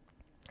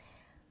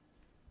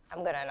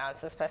 I'm going to announce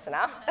this person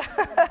now.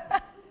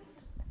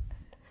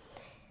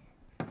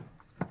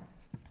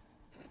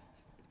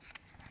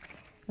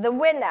 The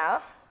winner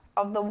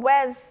of the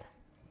WES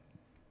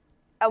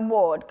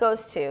Award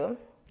goes to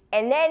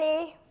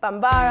Eneni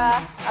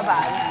Bambara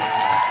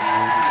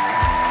Abad.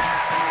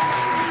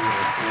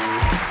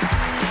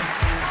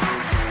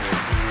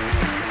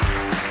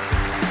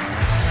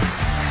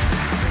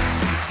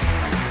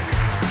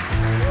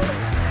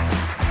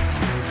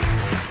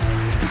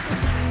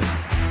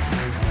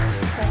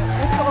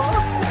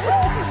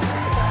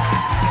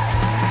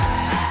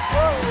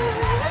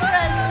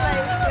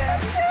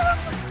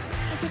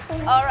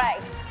 All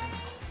right.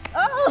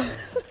 Oh.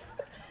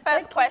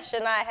 First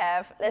question I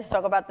have, let's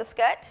talk about the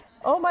skirt.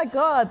 Oh my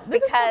God,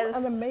 this because is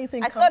an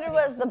amazing I company. thought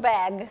it was the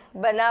bag,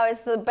 but now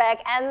it's the bag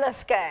and the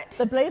skirt.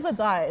 The blazer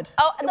died.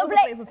 Oh, the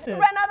blazer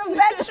ran out of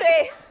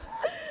battery.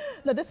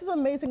 No, this is an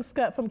amazing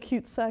skirt from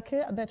Cute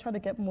Circuit, and they're trying to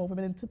get more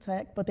women into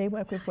tech, but they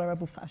work with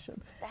wearable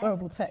fashion,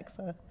 wearable tech,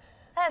 so.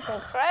 That's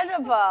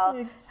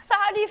incredible. So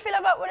how do you feel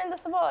about winning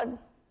this award?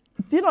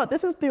 Do you know,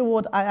 this is the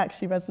award I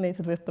actually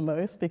resonated with the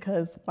most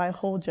because my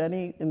whole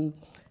journey in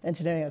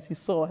engineering, as you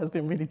saw, has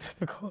been really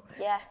difficult.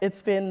 Yeah.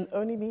 It's been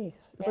only me.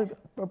 It's like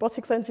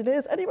robotics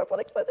engineers, any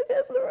robotics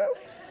engineers in the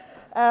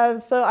room.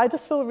 So I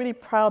just feel really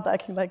proud that I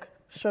can like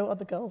show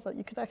other girls that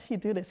you could actually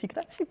do this. You could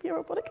actually be a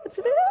robotic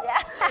engineer.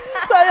 Yeah.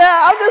 So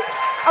yeah,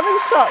 I'm in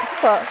shock,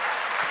 but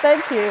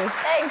thank you.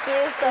 Thank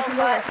you so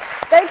much.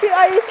 Thank you,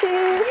 IET.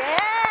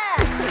 Yeah.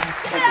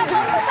 Give it up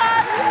one more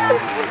time.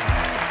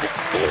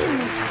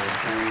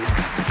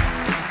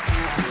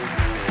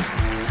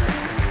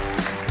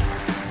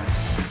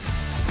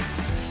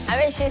 I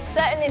mean, she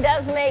certainly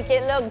does make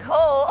it look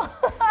cool.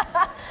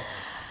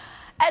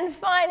 And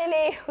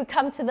finally, we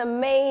come to the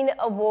main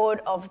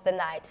award of the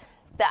night,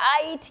 the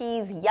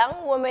IET's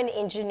Young Woman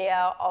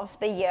Engineer of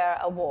the Year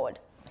Award.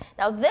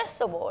 Now,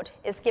 this award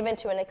is given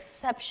to an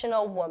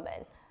exceptional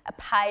woman, a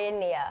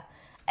pioneer,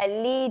 a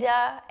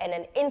leader, and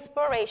an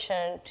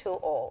inspiration to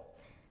all.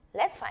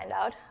 Let's find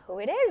out who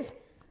it is.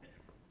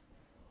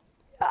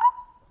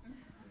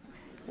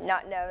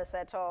 Not nervous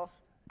at all.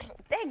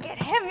 They get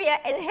heavier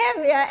and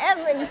heavier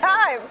every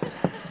time.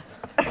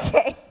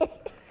 Okay.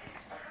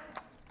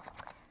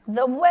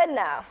 The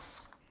winner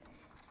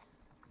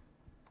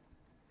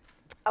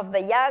of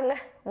the Young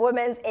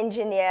Women's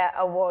Engineer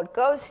Award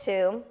goes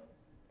to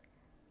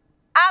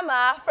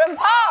Amma from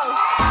Palm.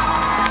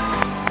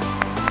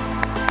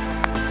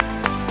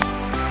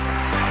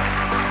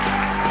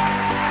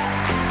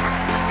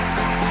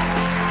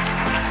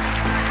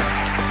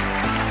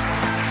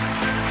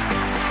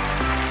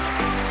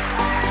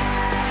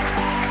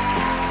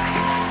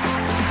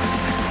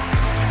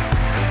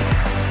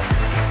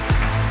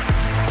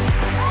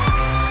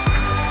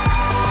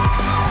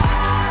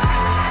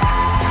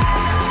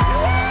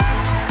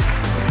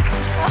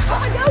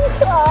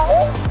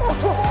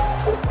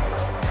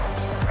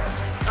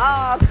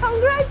 Oh,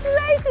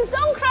 congratulations.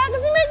 Don't cry,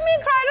 because you make me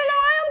cry. I don't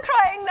know why I'm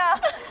crying now.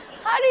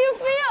 How do you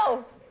feel?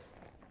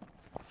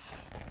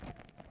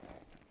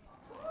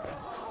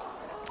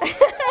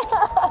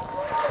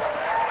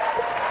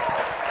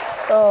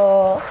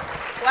 Oh,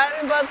 why are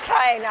we both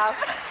crying now?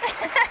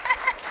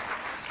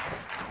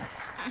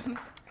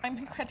 I'm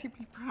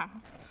incredibly proud.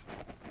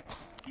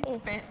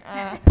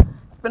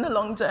 It's been a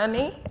long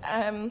journey,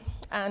 and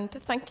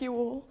thank you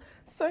all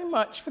so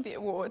much for the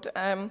award.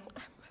 I'm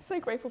so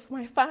grateful for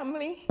my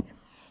family,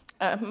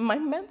 my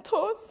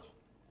mentors,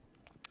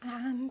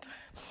 and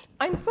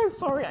I'm so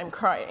sorry I'm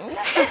crying.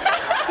 Yeah,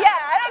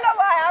 I don't know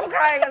why I'm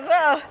crying as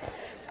well.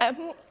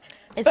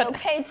 It's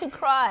okay to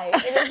cry.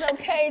 It is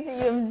okay to,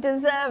 you've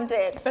deserved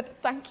it. But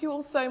thank you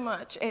all so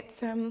much.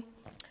 It's,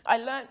 I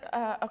learned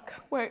a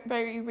quote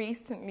very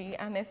recently,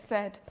 and it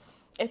said,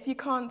 if you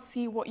can't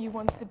see what you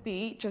want to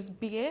be, just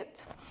be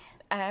it.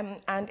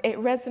 And it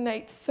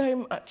resonates so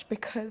much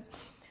because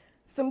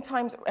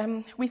sometimes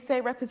we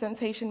say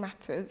representation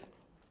matters,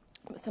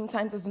 but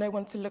sometimes there's no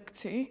one to look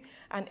to.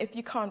 And if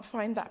you can't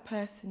find that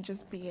person,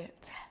 just be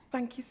it.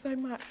 Thank you so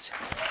much.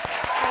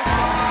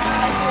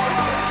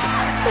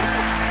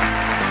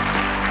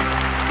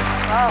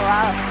 Oh,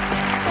 wow.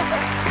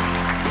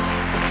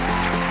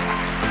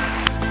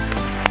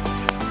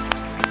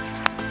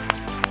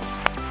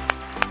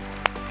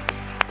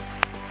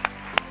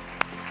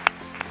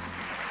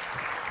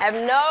 I have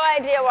no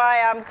idea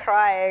why I'm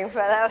crying,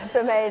 but that was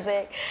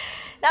amazing.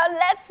 Now,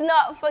 let's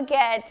not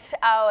forget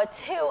our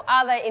two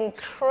other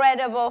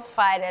incredible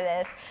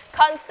finalists,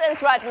 Constance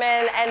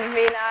Rudman and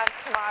Veena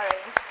Kumari.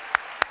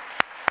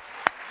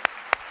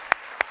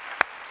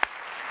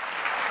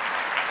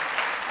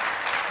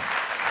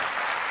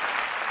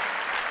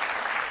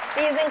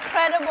 These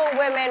incredible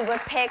women were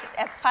picked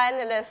as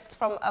finalists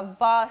from a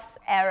vast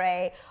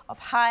array of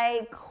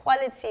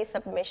high-quality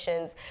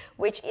submissions,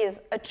 which is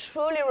a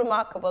truly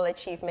remarkable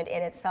achievement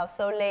in itself.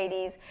 So,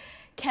 ladies,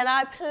 can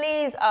I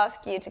please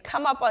ask you to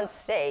come up on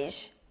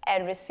stage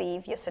and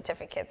receive your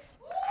certificates?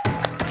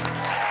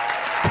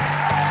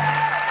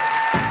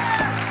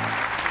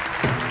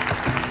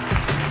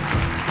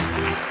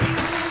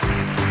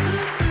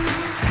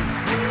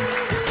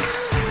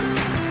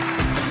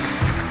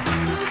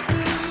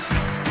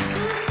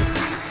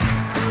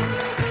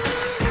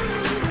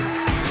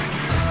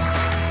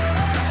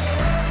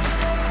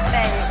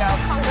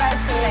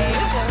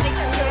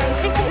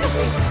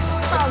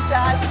 Well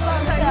done,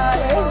 well done,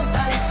 well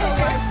done so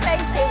much.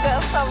 Thank you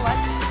girls so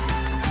much.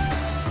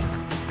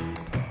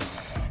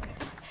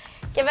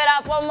 Give it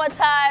up one more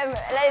time,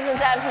 ladies and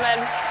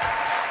gentlemen.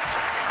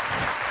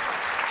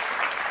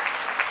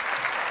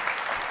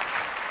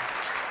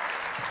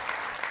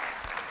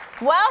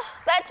 Well,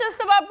 that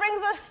just about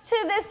brings us to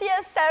this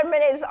year's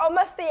ceremony. It's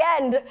almost the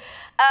end.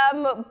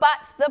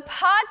 But the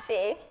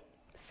party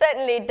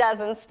certainly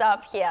doesn't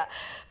stop here.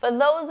 For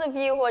those of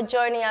you who are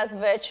joining us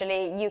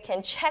virtually, you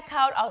can check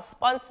out our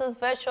sponsors'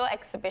 virtual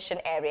exhibition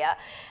area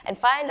and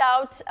find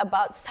out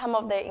about some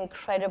of their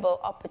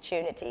incredible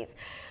opportunities.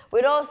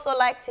 We'd also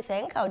like to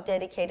thank our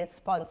dedicated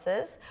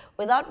sponsors,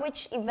 without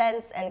which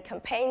events and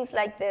campaigns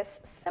like this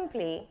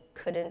simply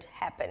couldn't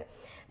happen.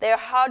 Their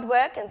hard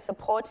work and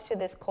support to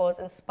this cause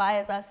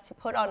inspires us to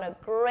put on a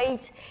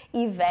great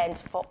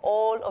event for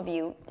all of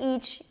you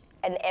each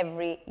and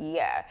every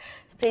year.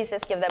 So please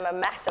let's give them a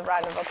massive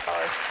round of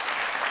applause.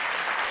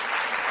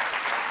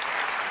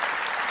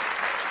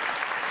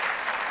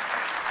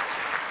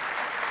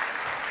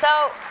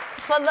 So,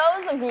 for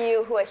those of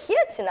you who are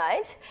here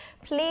tonight,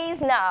 please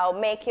now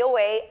make your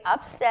way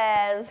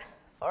upstairs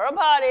for a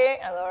party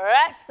and the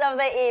rest of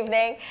the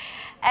evening.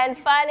 And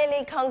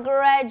finally,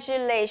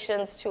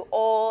 congratulations to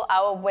all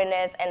our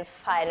winners and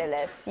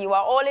finalists. You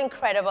are all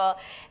incredible,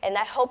 and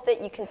I hope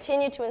that you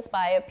continue to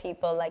inspire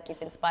people like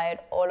you've inspired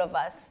all of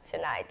us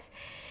tonight.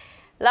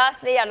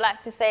 Lastly, I'd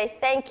like to say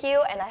thank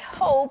you, and I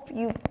hope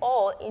you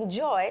all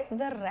enjoy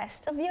the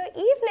rest of your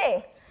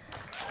evening.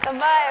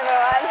 Goodbye,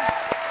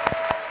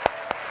 everyone.